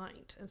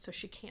blind, and so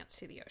she can't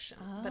see the ocean.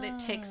 But it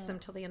takes them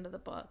till the end of the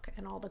book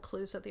and all the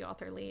clues that the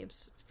author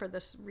leaves for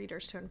the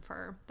readers to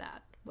infer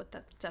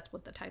that's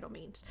what the title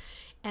means.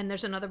 And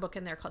there's another book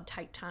in there called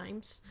Tight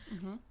Times,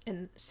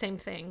 and same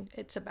thing.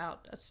 It's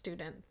about a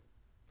student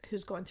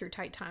who's going through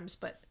tight times,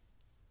 but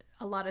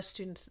a lot of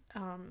students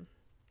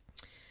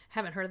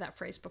haven't heard of that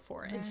phrase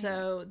before. Right. And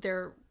so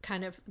they're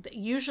kind of,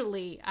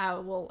 usually I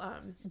will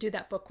do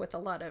that book with a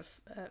lot of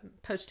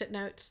post-it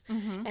notes,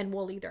 and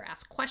we'll either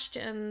ask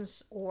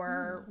questions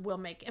or we'll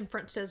make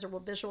inferences or we'll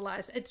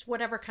visualize. It's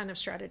whatever kind of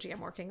strategy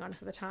I'm working on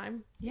for the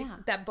time. Yeah.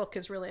 That book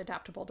is really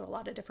adaptable to a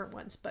lot of different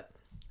ones, but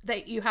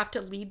you have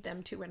to lead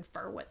them to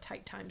infer what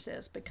Tight Times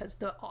is, because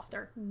the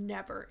author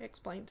never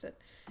explains it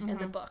in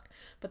the book,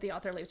 but the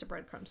author leaves a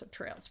breadcrumbs of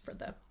trails for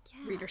the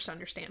readers to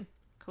understand.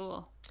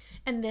 Cool.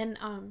 And then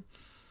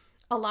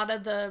a lot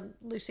of the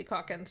Lucy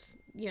Calkins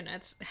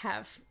units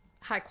have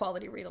high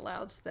quality read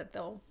alouds that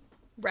they'll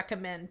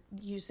recommend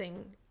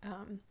using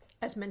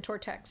as mentor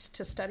text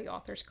to study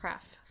author's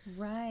craft.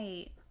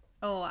 Right.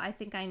 Oh, I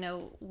think I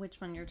know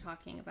which one you're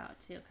talking about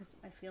too, because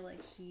I feel like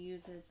she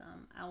uses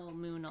Owl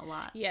Moon a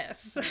lot.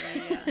 Yes. So,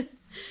 yeah.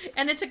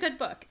 And it's a good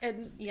book.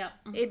 And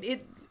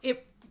it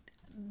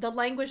the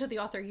language that the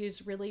author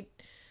used really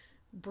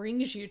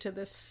brings you to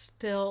this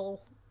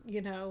still,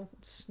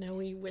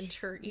 snowy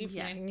winter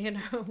evening,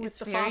 with it's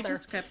the very father.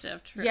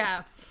 Descriptive, true.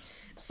 Yeah.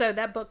 So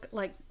that book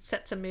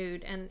sets a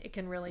mood, and it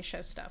can really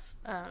show stuff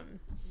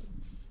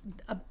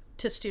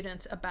to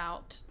students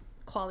about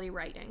quality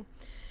writing.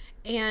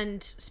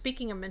 And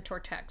speaking of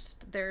mentor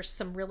text, there's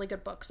some really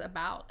good books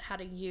about how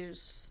to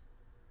use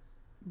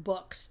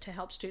books to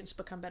help students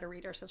become better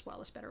readers as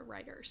well as better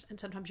writers. And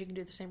sometimes you can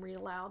do the same read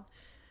aloud.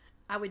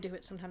 I would do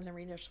it sometimes in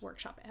Reader's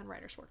Workshop and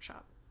Writer's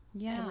Workshop.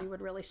 Yeah. And we would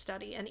really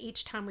study. And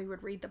each time we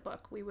would read the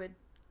book, we would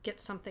get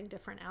something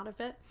different out of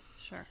it.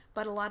 Sure.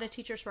 But a lot of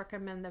teachers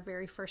recommend the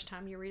very first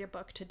time you read a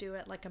book to do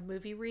it like a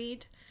movie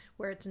read,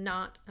 where it's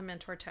not a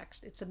mentor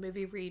text. It's a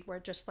movie read where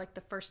just like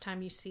the first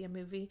time you see a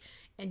movie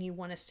and you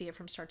want to see it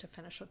from start to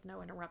finish with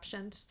no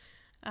interruptions.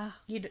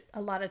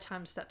 A lot of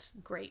times that's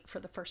great for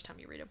the first time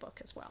you read a book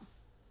as well.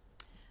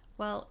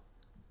 Well,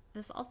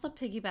 this also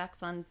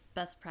piggybacks on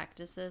best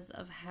practices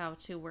of how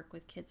to work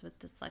with kids with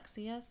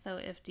dyslexia. So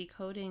if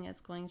decoding is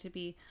going to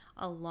be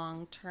a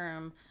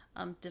long-term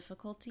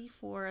difficulty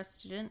for a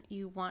student,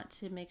 you want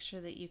to make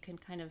sure that you can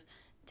kind of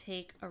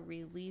take a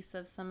release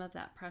of some of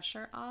that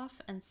pressure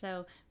off. And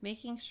so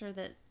making sure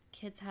that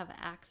kids have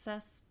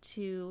access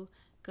to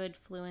good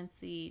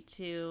fluency,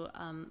 to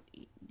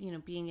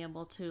being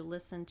able to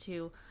listen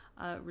to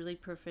a really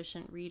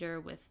proficient reader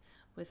with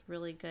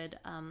really good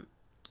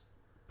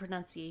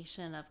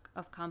pronunciation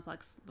of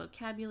complex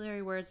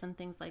vocabulary words and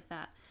things like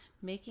that,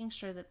 making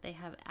sure that they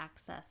have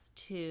access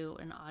to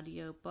an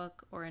audio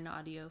book or an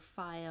audio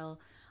file,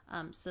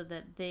 so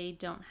that they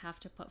don't have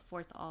to put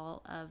forth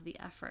all of the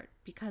effort.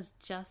 Because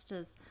just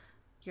as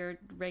your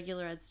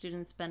regular ed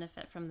students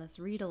benefit from this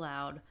read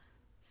aloud,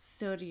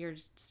 so do your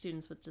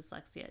students with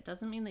dyslexia. It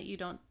doesn't mean that you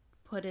don't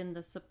put in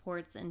the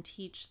supports and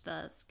teach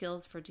the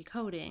skills for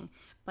decoding,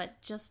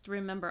 but just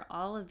remember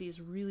all of these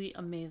really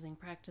amazing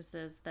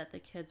practices that the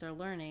kids are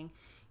learning.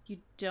 You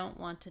don't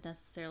want to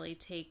necessarily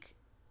take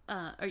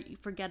or you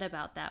forget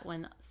about that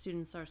when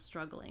students are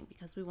struggling,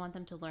 because we want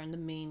them to learn the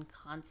main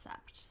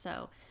concept.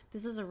 So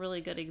this is a really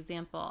good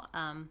example.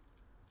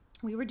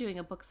 We were doing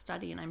a book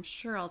study, and I'm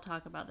sure I'll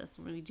talk about this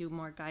when we do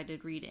more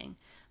guided reading.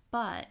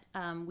 But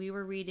we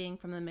were reading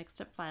from the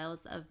Mixed Up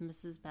Files of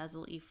Mrs.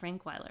 Basil E.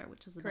 Frankweiler,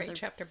 which is another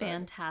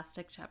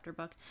fantastic chapter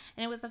book.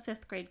 And it was a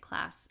 5th grade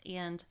class.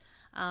 And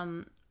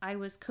I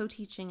was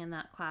co-teaching in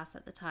that class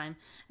at the time.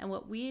 And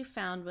what we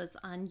found was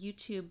on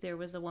YouTube, there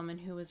was a woman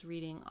who was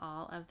reading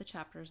all of the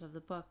chapters of the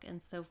book.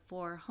 And so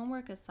for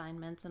homework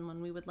assignments, and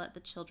when we would let the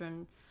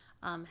children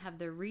have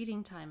their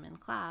reading time in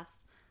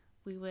class,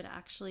 we would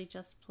actually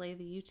just play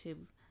the YouTube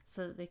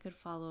so that they could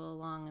follow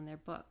along in their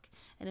book.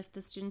 And if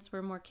the students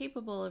were more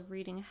capable of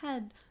reading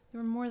ahead, they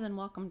were more than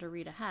welcome to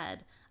read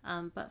ahead.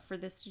 But for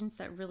the students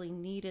that really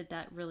needed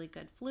that really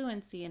good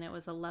fluency, and it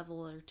was a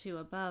level or two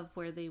above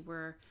where they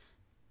were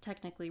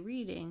technically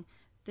reading,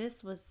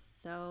 this was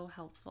so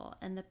helpful.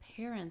 And the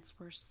parents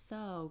were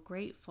so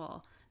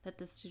grateful that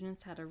the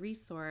students had a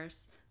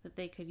resource that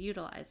they could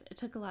utilize. It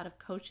took a lot of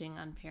coaching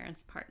on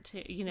parents' part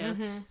too,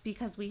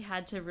 because we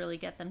had to really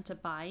get them to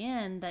buy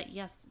in that,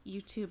 yes,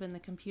 YouTube and the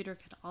computer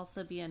could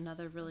also be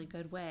another really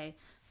good way.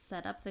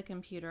 Set up the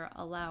computer,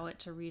 allow it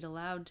to read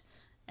aloud,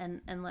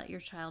 and let your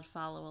child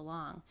follow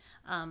along.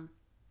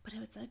 But it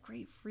was a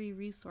great free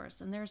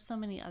resource, and there are so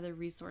many other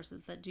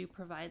resources that do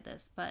provide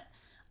this. But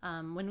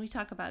when we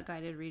talk about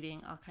guided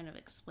reading, I'll kind of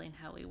explain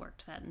how we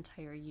worked that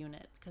entire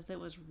unit, because it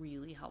was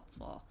really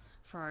helpful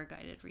for our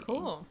guided reading.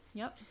 Cool.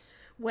 Yep.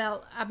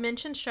 Well, I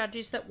mentioned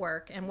strategies that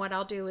work, and what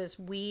I'll do is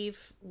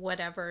weave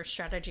whatever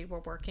strategy we're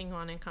working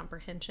on in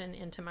comprehension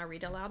into my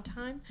read aloud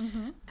time.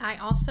 Mm-hmm. I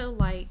also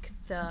like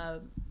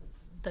the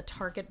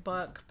Target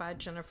book by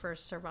Jennifer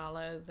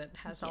Cervallo that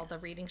has all the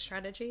reading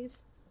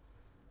strategies,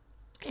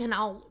 and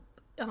I'll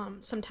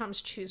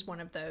sometimes choose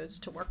one of those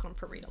to work on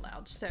for read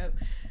aloud. So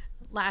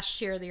last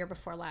year, the year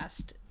before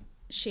last,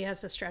 she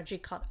has a strategy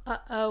called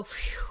Uh-Oh,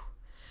 Phew.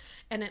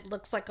 And it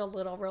looks like a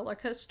little roller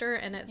coaster,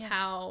 and it's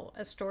how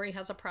a story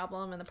has a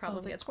problem, and the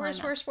problem gets worse,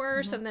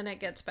 mm-hmm. and then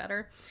it gets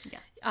better.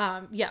 Yes.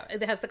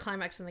 It has the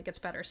climax, and it gets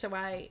better. So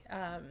I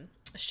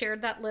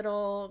shared that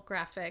little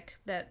graphic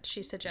that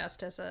she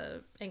suggests as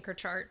a anchor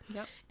chart,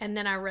 and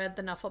then I read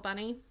The Nuffle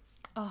Bunny.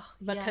 Oh,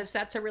 because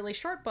that's a really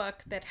short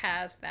book that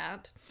has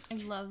that. I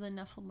love The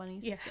Nuffle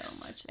Bunny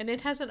so much. And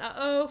it has an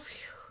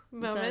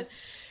moment.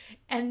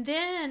 And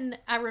then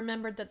I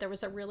remembered that there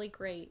was a really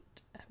great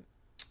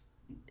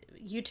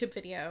YouTube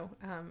video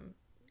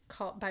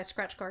called by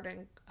Scratch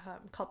Garden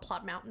called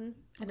Plot Mountain,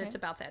 and it's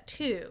about that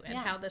too, and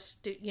how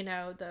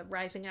the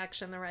rising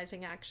action,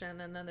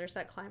 and then there's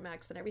that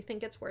climax, and everything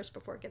gets worse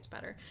before it gets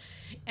better.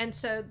 And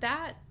so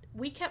that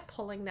we kept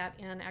pulling that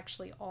in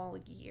actually all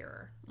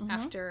year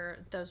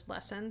after those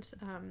lessons,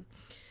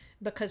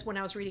 because when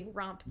I was reading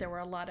Rump, there were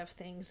a lot of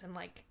things and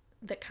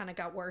that kind of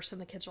got worse, and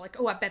the kids were like,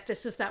 oh, I bet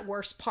this is that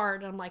worst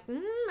part. And I'm like,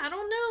 I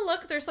don't know.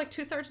 Look, there's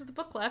 2/3 of the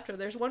book left, or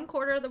there's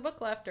 1/4 of the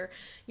book left, or,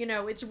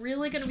 it's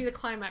really going to be the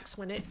climax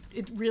when it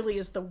really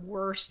is the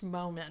worst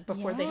moment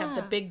before they have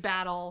the big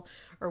battle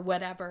or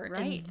whatever.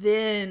 Right. And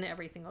then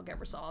everything will get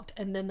resolved.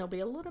 And then there'll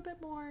be a little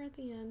bit more at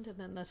the end, and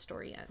then the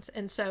story ends.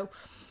 And so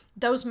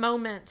those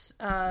moments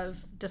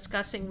of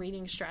discussing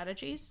reading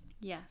strategies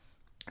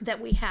that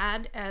we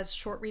had as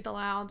short read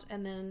alouds,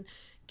 and then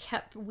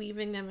kept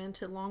weaving them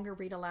into longer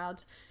read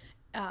alouds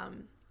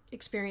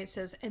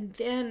experiences. And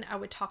then I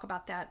would talk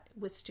about that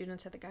with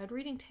students at the guide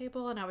reading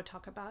table, and I would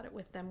talk about it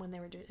with them when they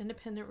were doing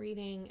independent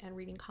reading and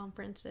reading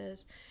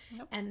conferences.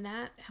 And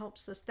that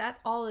helps us. That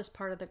all is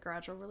part of the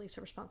gradual release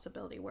of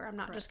responsibility, where I'm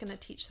not just going to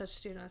teach those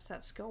students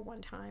that skill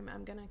one time.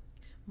 I'm going to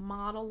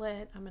model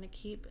it. I'm going to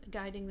keep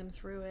guiding them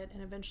through it.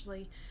 And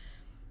eventually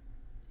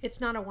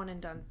it's not a one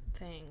and done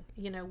thing.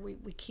 You know,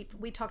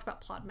 we talked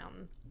about Plot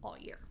Mountain all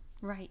year.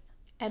 Right.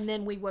 And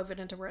then we wove it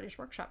into Writers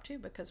Workshop too,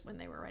 because when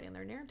they were writing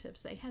their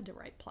narratives, they had to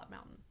write Plot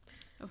Mountain.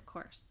 Of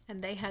course.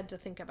 And they had to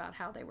think about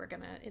how they were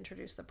going to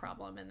introduce the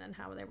problem and then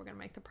how they were going to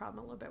make the problem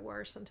a little bit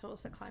worse until it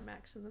was the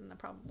climax and then the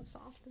problem was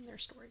solved in their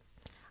story.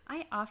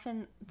 I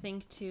often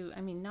think too,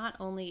 I mean, not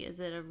only is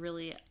it a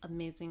really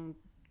amazing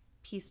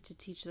piece to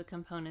teach the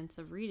components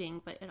of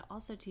reading, but it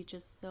also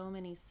teaches so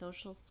many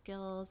social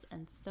skills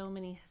and so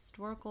many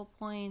historical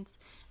points.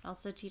 It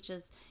also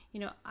teaches, you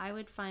know, I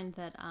would find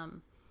that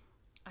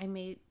I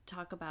may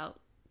talk about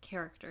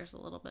characters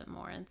a little bit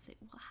more and say,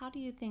 well, how do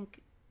you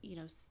think, you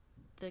know,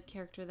 the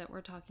character that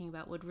we're talking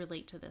about would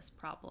relate to this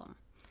problem?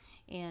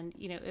 And,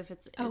 you know, if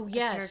it's a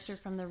character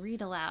from the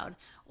read aloud,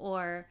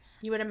 or...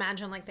 You would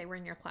imagine like they were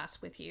in your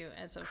class with you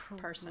as a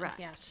person.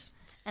 Yes.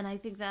 And I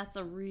think that's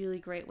a really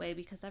great way,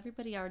 because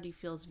everybody already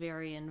feels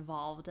very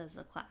involved as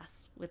a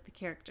class with the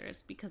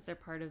characters because they're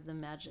part of the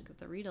magic of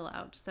the read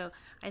aloud. So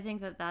I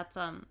think that that's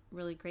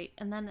really great.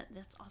 And then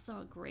that's also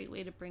a great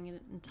way to bring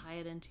it and tie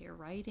it into your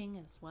writing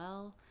as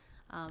well.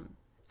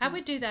 I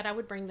would do that. I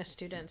would bring the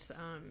students...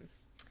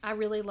 I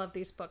really love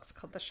these books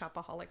called the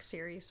Shopaholic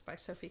series by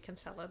Sophie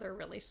Kinsella. They're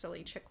really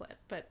silly chick-lit,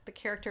 but the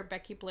character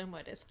Becky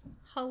Bloomwood is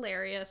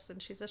hilarious,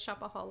 and she's a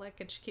shopaholic,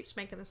 and she keeps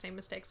making the same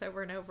mistakes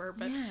over and over,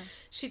 but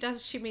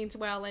she means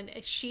well, and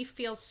she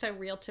feels so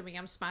real to me.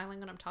 I'm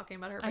smiling when I'm talking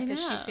about her because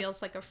she feels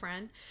like a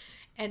friend.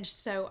 And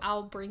so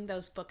I'll bring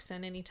those books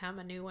in anytime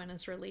a new one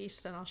is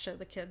released, and I'll show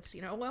the kids,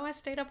 you know, well, I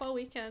stayed up all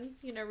weekend,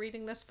 you know,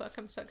 reading this book.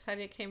 I'm so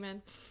excited it came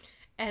in.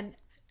 And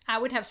I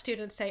would have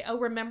students say, oh,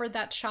 remember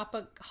that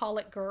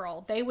shopaholic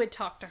girl? They would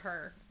talk to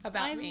her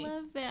about me. I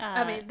love that.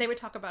 I mean, they would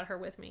talk about her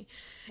with me.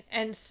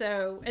 And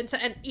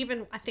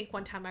even I think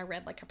one time I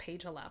read like a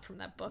page aloud from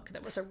that book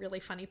that was a really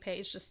funny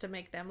page just to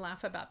make them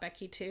laugh about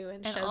Becky too.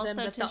 And show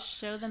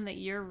them that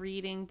you're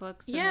reading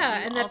books.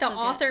 And that the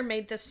author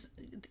made this,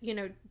 you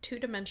know,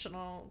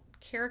 two-dimensional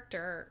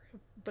character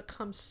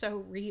become so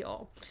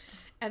real.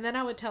 And then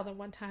I would tell them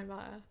one time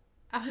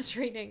I was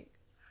reading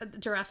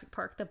Jurassic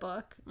Park, the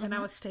book, and I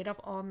was stayed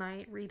up all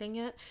night reading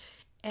it,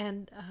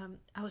 and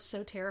I was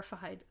so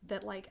terrified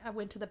that like I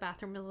went to the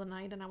bathroom in the middle of the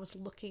night and I was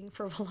looking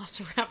for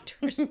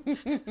velociraptors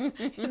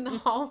in the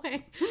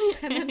hallway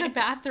and in the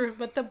bathroom,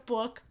 but the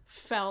book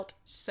felt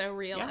so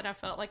real and I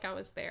felt like I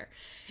was there.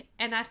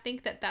 And I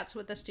think that that's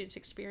what the students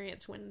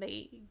experience when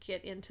they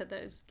get into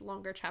those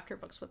longer chapter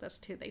books with us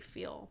too. They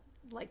feel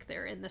like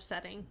they're in the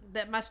setting.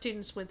 That my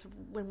students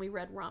when we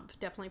read Rump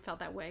definitely felt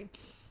that way.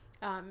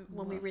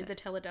 When we read The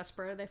Tale of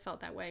Despero, they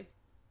felt that way.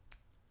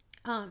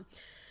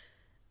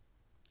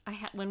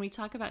 When we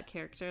talk about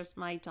characters,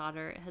 my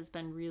daughter has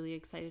been really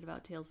excited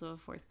about Tales of a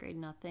Fourth Grade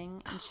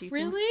Nothing, and she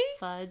thinks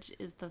Fudge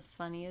is the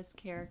funniest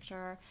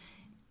character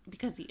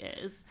because he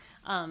is.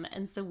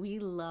 And so we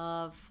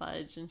love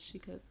Fudge, and she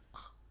goes,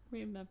 oh,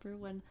 remember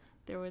when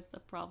there was the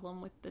problem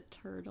with the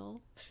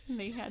turtle and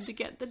they had to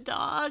get the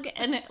dog?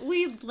 And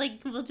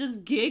we'll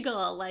just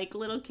giggle like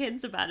little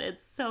kids about it.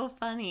 It's so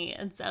funny.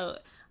 And so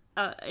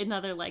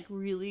another like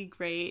really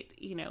great,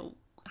 you know,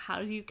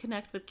 how do you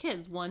connect with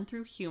kids? One,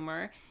 through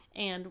humor,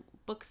 and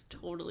books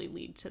totally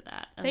lead to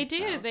that. And they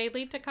do. They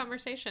lead to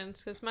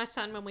conversations. Because my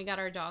son, when we got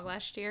our dog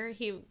last year,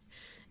 he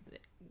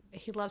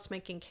loves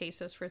making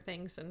cases for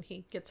things, and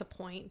he gets a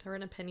point or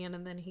an opinion,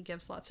 and then he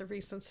gives lots of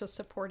reasons to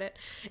support it.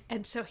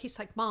 And so he's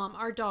like, Mom,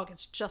 our dog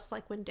is just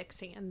like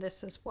Winn-Dixie, and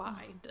this is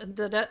why. And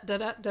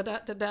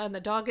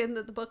the dog in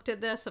the book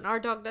did this, and our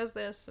dog does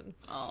this. And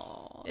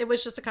it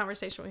was just a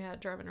conversation we had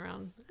driving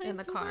around in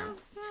the car.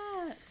 Love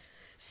that.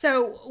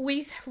 So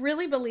we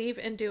really believe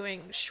in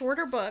doing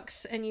shorter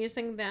books and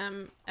using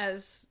them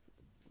as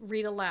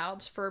read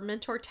alouds for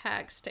mentor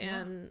text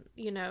and,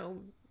 you know,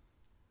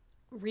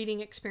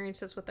 reading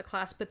experiences with the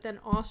class, but then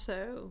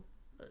also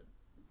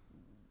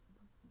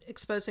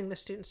exposing the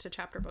students to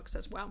chapter books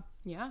as well.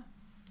 Yeah.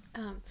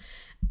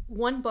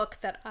 One book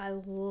that I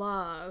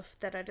love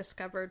that I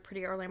discovered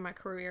pretty early in my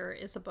career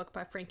is a book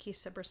by Frankie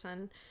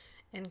Siberson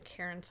and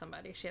Karen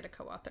somebody. She had a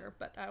co-author,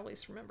 but I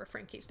always remember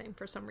Frankie's name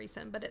for some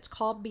reason. But it's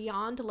called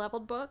Beyond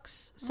Leveled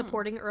Books,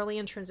 Supporting Early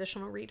and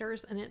Transitional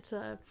Readers. And it's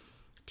a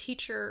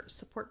teacher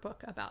support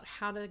book about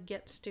how to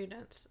get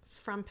students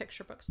from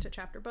picture books to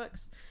chapter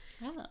books.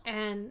 Oh.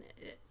 And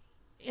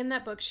in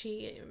that book,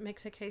 she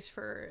makes a case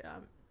for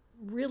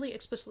really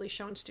explicitly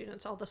showing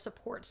students all the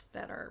supports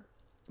that are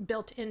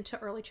built into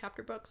early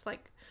chapter books,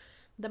 like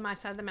the My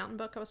Side of the Mountain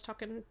book I was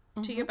talking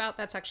to you about.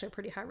 That's actually a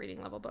pretty high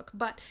reading level book.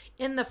 But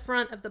in the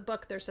front of the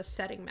book, there's a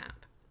setting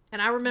map.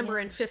 And I remember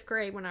in 5th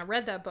grade when I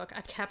read that book,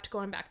 I kept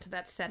going back to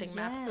that setting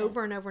map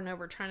over and over and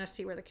over, trying to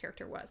see where the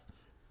character was.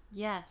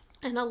 Yes.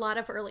 And a lot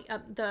of early,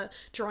 the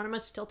Geronimo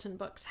Stilton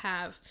books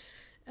have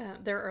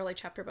They're early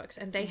chapter books,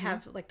 and they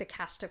have like the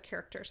cast of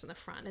characters in the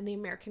front, and the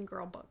American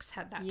Girl books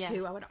had that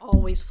too. I would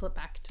always flip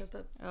back to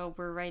the... Oh,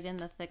 we're right in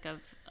the thick of,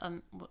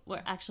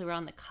 we're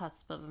on the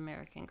cusp of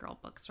American Girl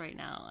books right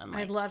now. And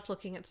I loved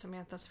looking at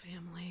Samantha's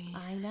Family.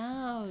 I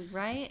know,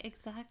 right?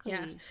 Exactly.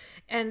 Yes.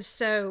 And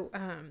so,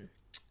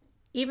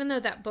 even though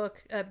that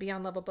book,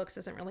 Beyond Level Books,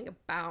 isn't really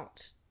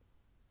about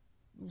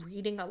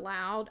reading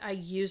aloud, I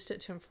used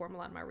it to inform a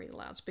lot of my read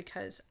alouds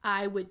because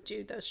I would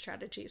do those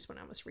strategies when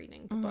I was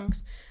reading the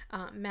books.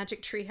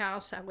 Magic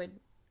Treehouse, I would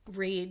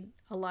read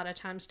a lot of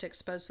times to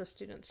expose the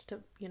students to,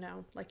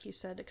 like you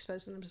said,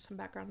 exposing them to some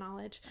background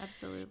knowledge.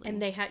 Absolutely. And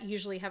they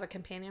usually have a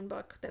companion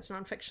book that's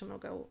nonfiction will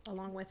go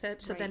along with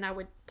it. So then I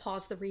would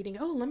pause the reading.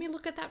 Oh, let me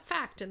look at that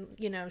fact and,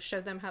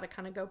 show them how to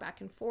kind of go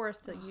back and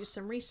forth, to use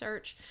some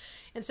research.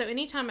 And so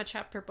anytime a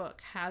chapter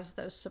book has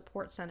those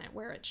supports in it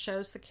where it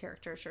shows the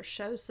characters or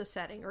shows the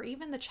setting or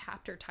even the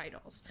chapter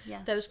titles,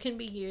 those can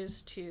be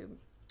used to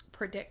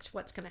predict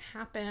what's going to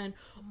happen,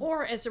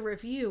 or as a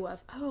review of,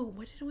 oh,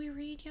 what did we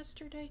read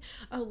yesterday?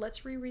 Oh,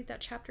 let's reread that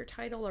chapter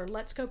title, or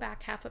let's go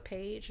back half a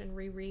page and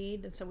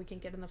reread, and so we can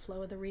get in the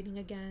flow of the reading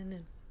again.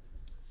 And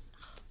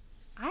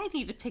I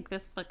need to pick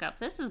this book up.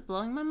 This is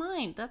blowing my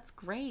mind. That's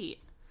great.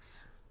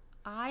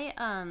 I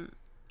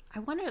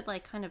want to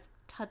kind of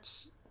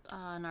touch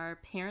on our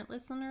parent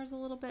listeners a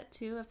little bit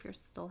too, if you're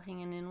still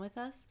hanging in with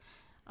us.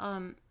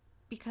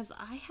 Because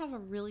I have a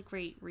really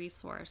great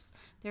resource.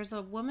 There's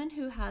a woman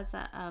who has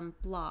a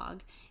blog,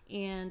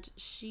 and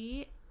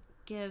she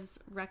gives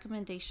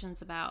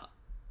recommendations about,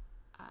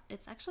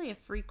 it's actually a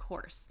free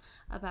course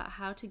about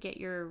how to get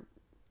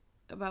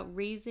about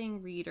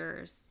raising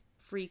readers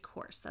free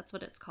course. That's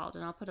what it's called.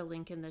 And I'll put a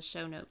link in the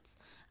show notes.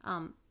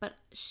 But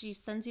she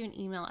sends you an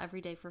email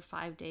every day for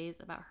 5 days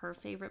about her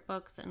favorite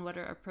books and what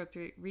are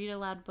appropriate read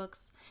aloud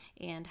books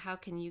and how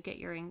can you get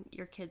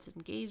your kids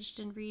engaged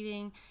in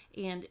reading.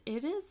 And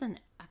it is an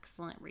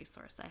excellent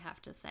resource, I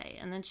have to say.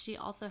 And then she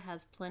also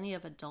has plenty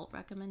of adult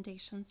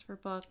recommendations for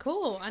books.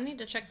 Cool. I need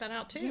to check that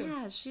out too.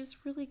 Yeah, she's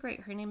really great.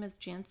 Her name is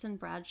Jansen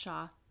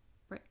Bradshaw.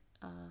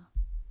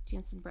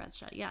 Jansen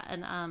Bradshaw. Yeah.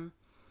 And,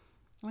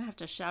 I'm going to have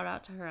to shout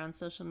out to her on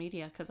social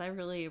media because I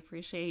really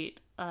appreciate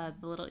the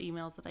little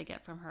emails that I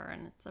get from her,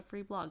 and it's a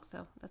free blog,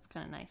 so that's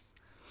kind of nice.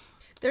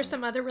 There's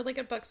some other really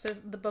good books. There's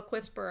The Book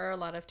Whisperer, a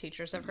lot of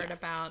teachers have heard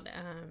about.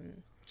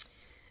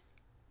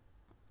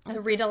 The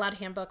Read Aloud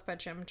Handbook by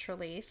Jim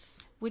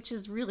Trelease. Which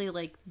is really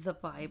like the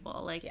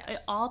Bible.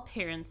 All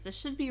parents, this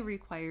should be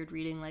required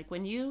reading. Like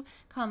when you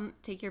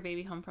take your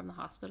baby home from the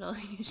hospital,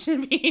 you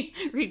should be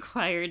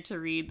required to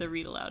read the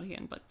Read Aloud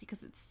Handbook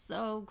because it's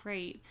so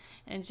great.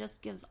 And it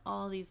just gives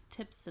all these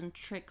tips and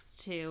tricks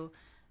to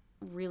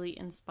really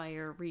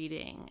inspire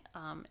reading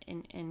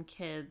in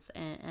kids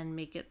and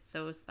make it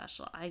so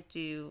special. I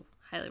do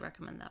highly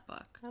recommend that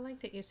book. I like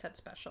that you said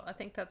special. I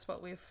think that's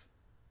what we've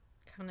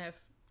kind of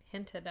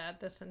hinted at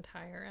this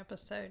entire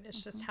episode.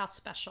 It's just how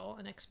special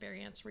an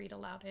experience read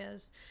aloud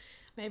is.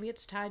 Maybe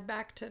it's tied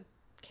back to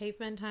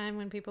caveman time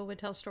when people would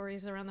tell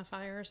stories around the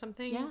fire or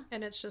something. Yeah.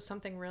 And it's just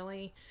something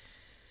really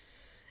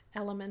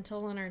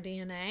elemental in our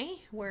DNA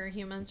where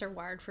humans are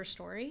wired for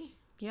story.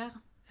 Yeah.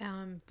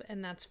 And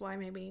that's why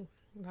maybe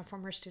my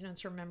former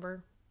students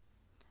remember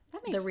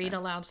the read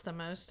alouds the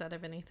most out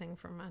of anything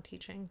from my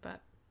teaching. But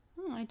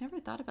I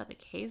never thought about the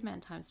caveman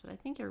times, but I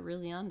think you're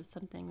really onto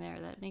something there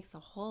that makes a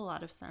whole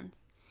lot of sense.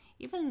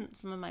 Even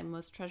some of my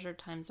most treasured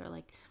times are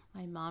like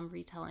my mom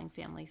retelling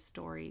family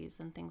stories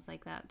and things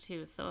like that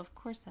too. So of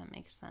course that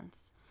makes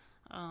sense.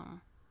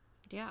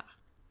 Yeah.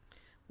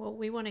 Well,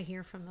 we want to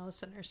hear from the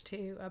listeners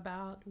too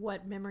about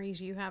what memories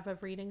you have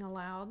of reading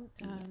aloud.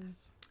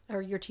 Yes.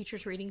 Or your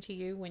teachers reading to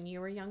you when you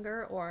were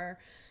younger, or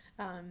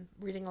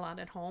reading aloud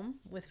at home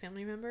with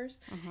family members.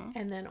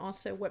 And then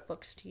also, what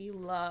books do you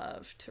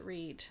love to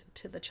read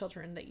to the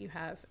children that you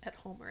have at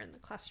home or in the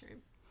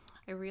classroom?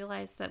 I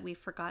realized that we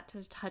forgot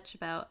to touch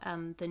about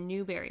the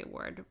Newbery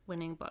Award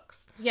winning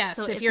books. Yes,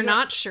 so if you're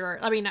not sure,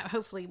 I mean,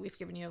 hopefully we've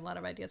given you a lot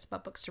of ideas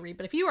about books to read,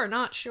 but if you are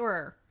not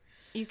sure,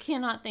 you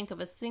cannot think of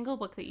a single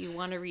book that you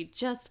want to read,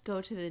 just go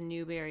to the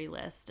Newbery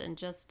list and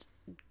just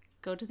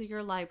go to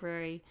your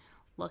library,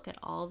 look at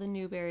all the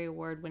Newbery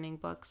Award winning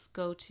books,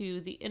 go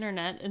to the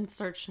internet and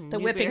search The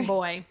Whipping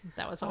Boy.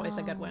 That was always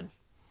a good one.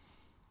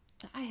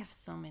 I have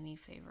so many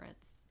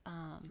favorites.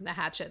 The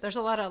Hatchet. There's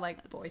a lot of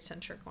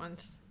boy-centric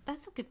ones.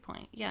 That's a good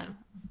point. Yeah.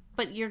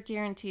 But you're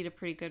guaranteed a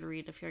pretty good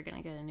read if you're going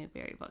to get a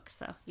Newbery book.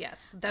 So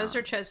yes, those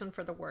are chosen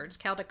for the words.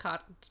 Caldecott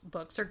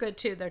books are good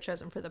too. They're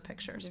chosen for the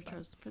pictures. They're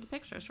chosen for the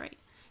pictures, right?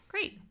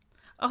 Great.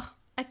 Oh,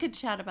 I could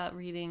chat about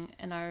reading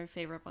and our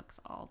favorite books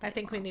all day. I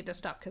think we need to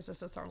stop because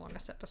this is our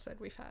longest episode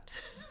we've had.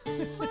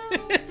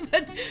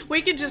 But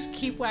we can just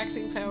keep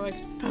waxing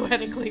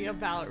poetically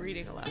about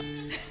reading aloud.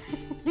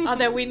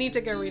 Although we need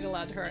to go read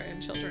aloud to our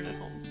own children at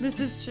home. This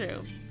is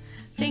true.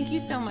 Thank you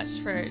so much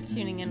for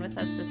tuning in with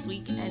us this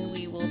week, and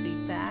we will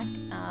be back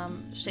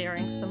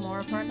sharing some more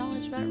of our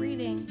knowledge about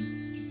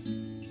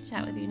reading.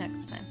 Chat with you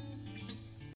next time.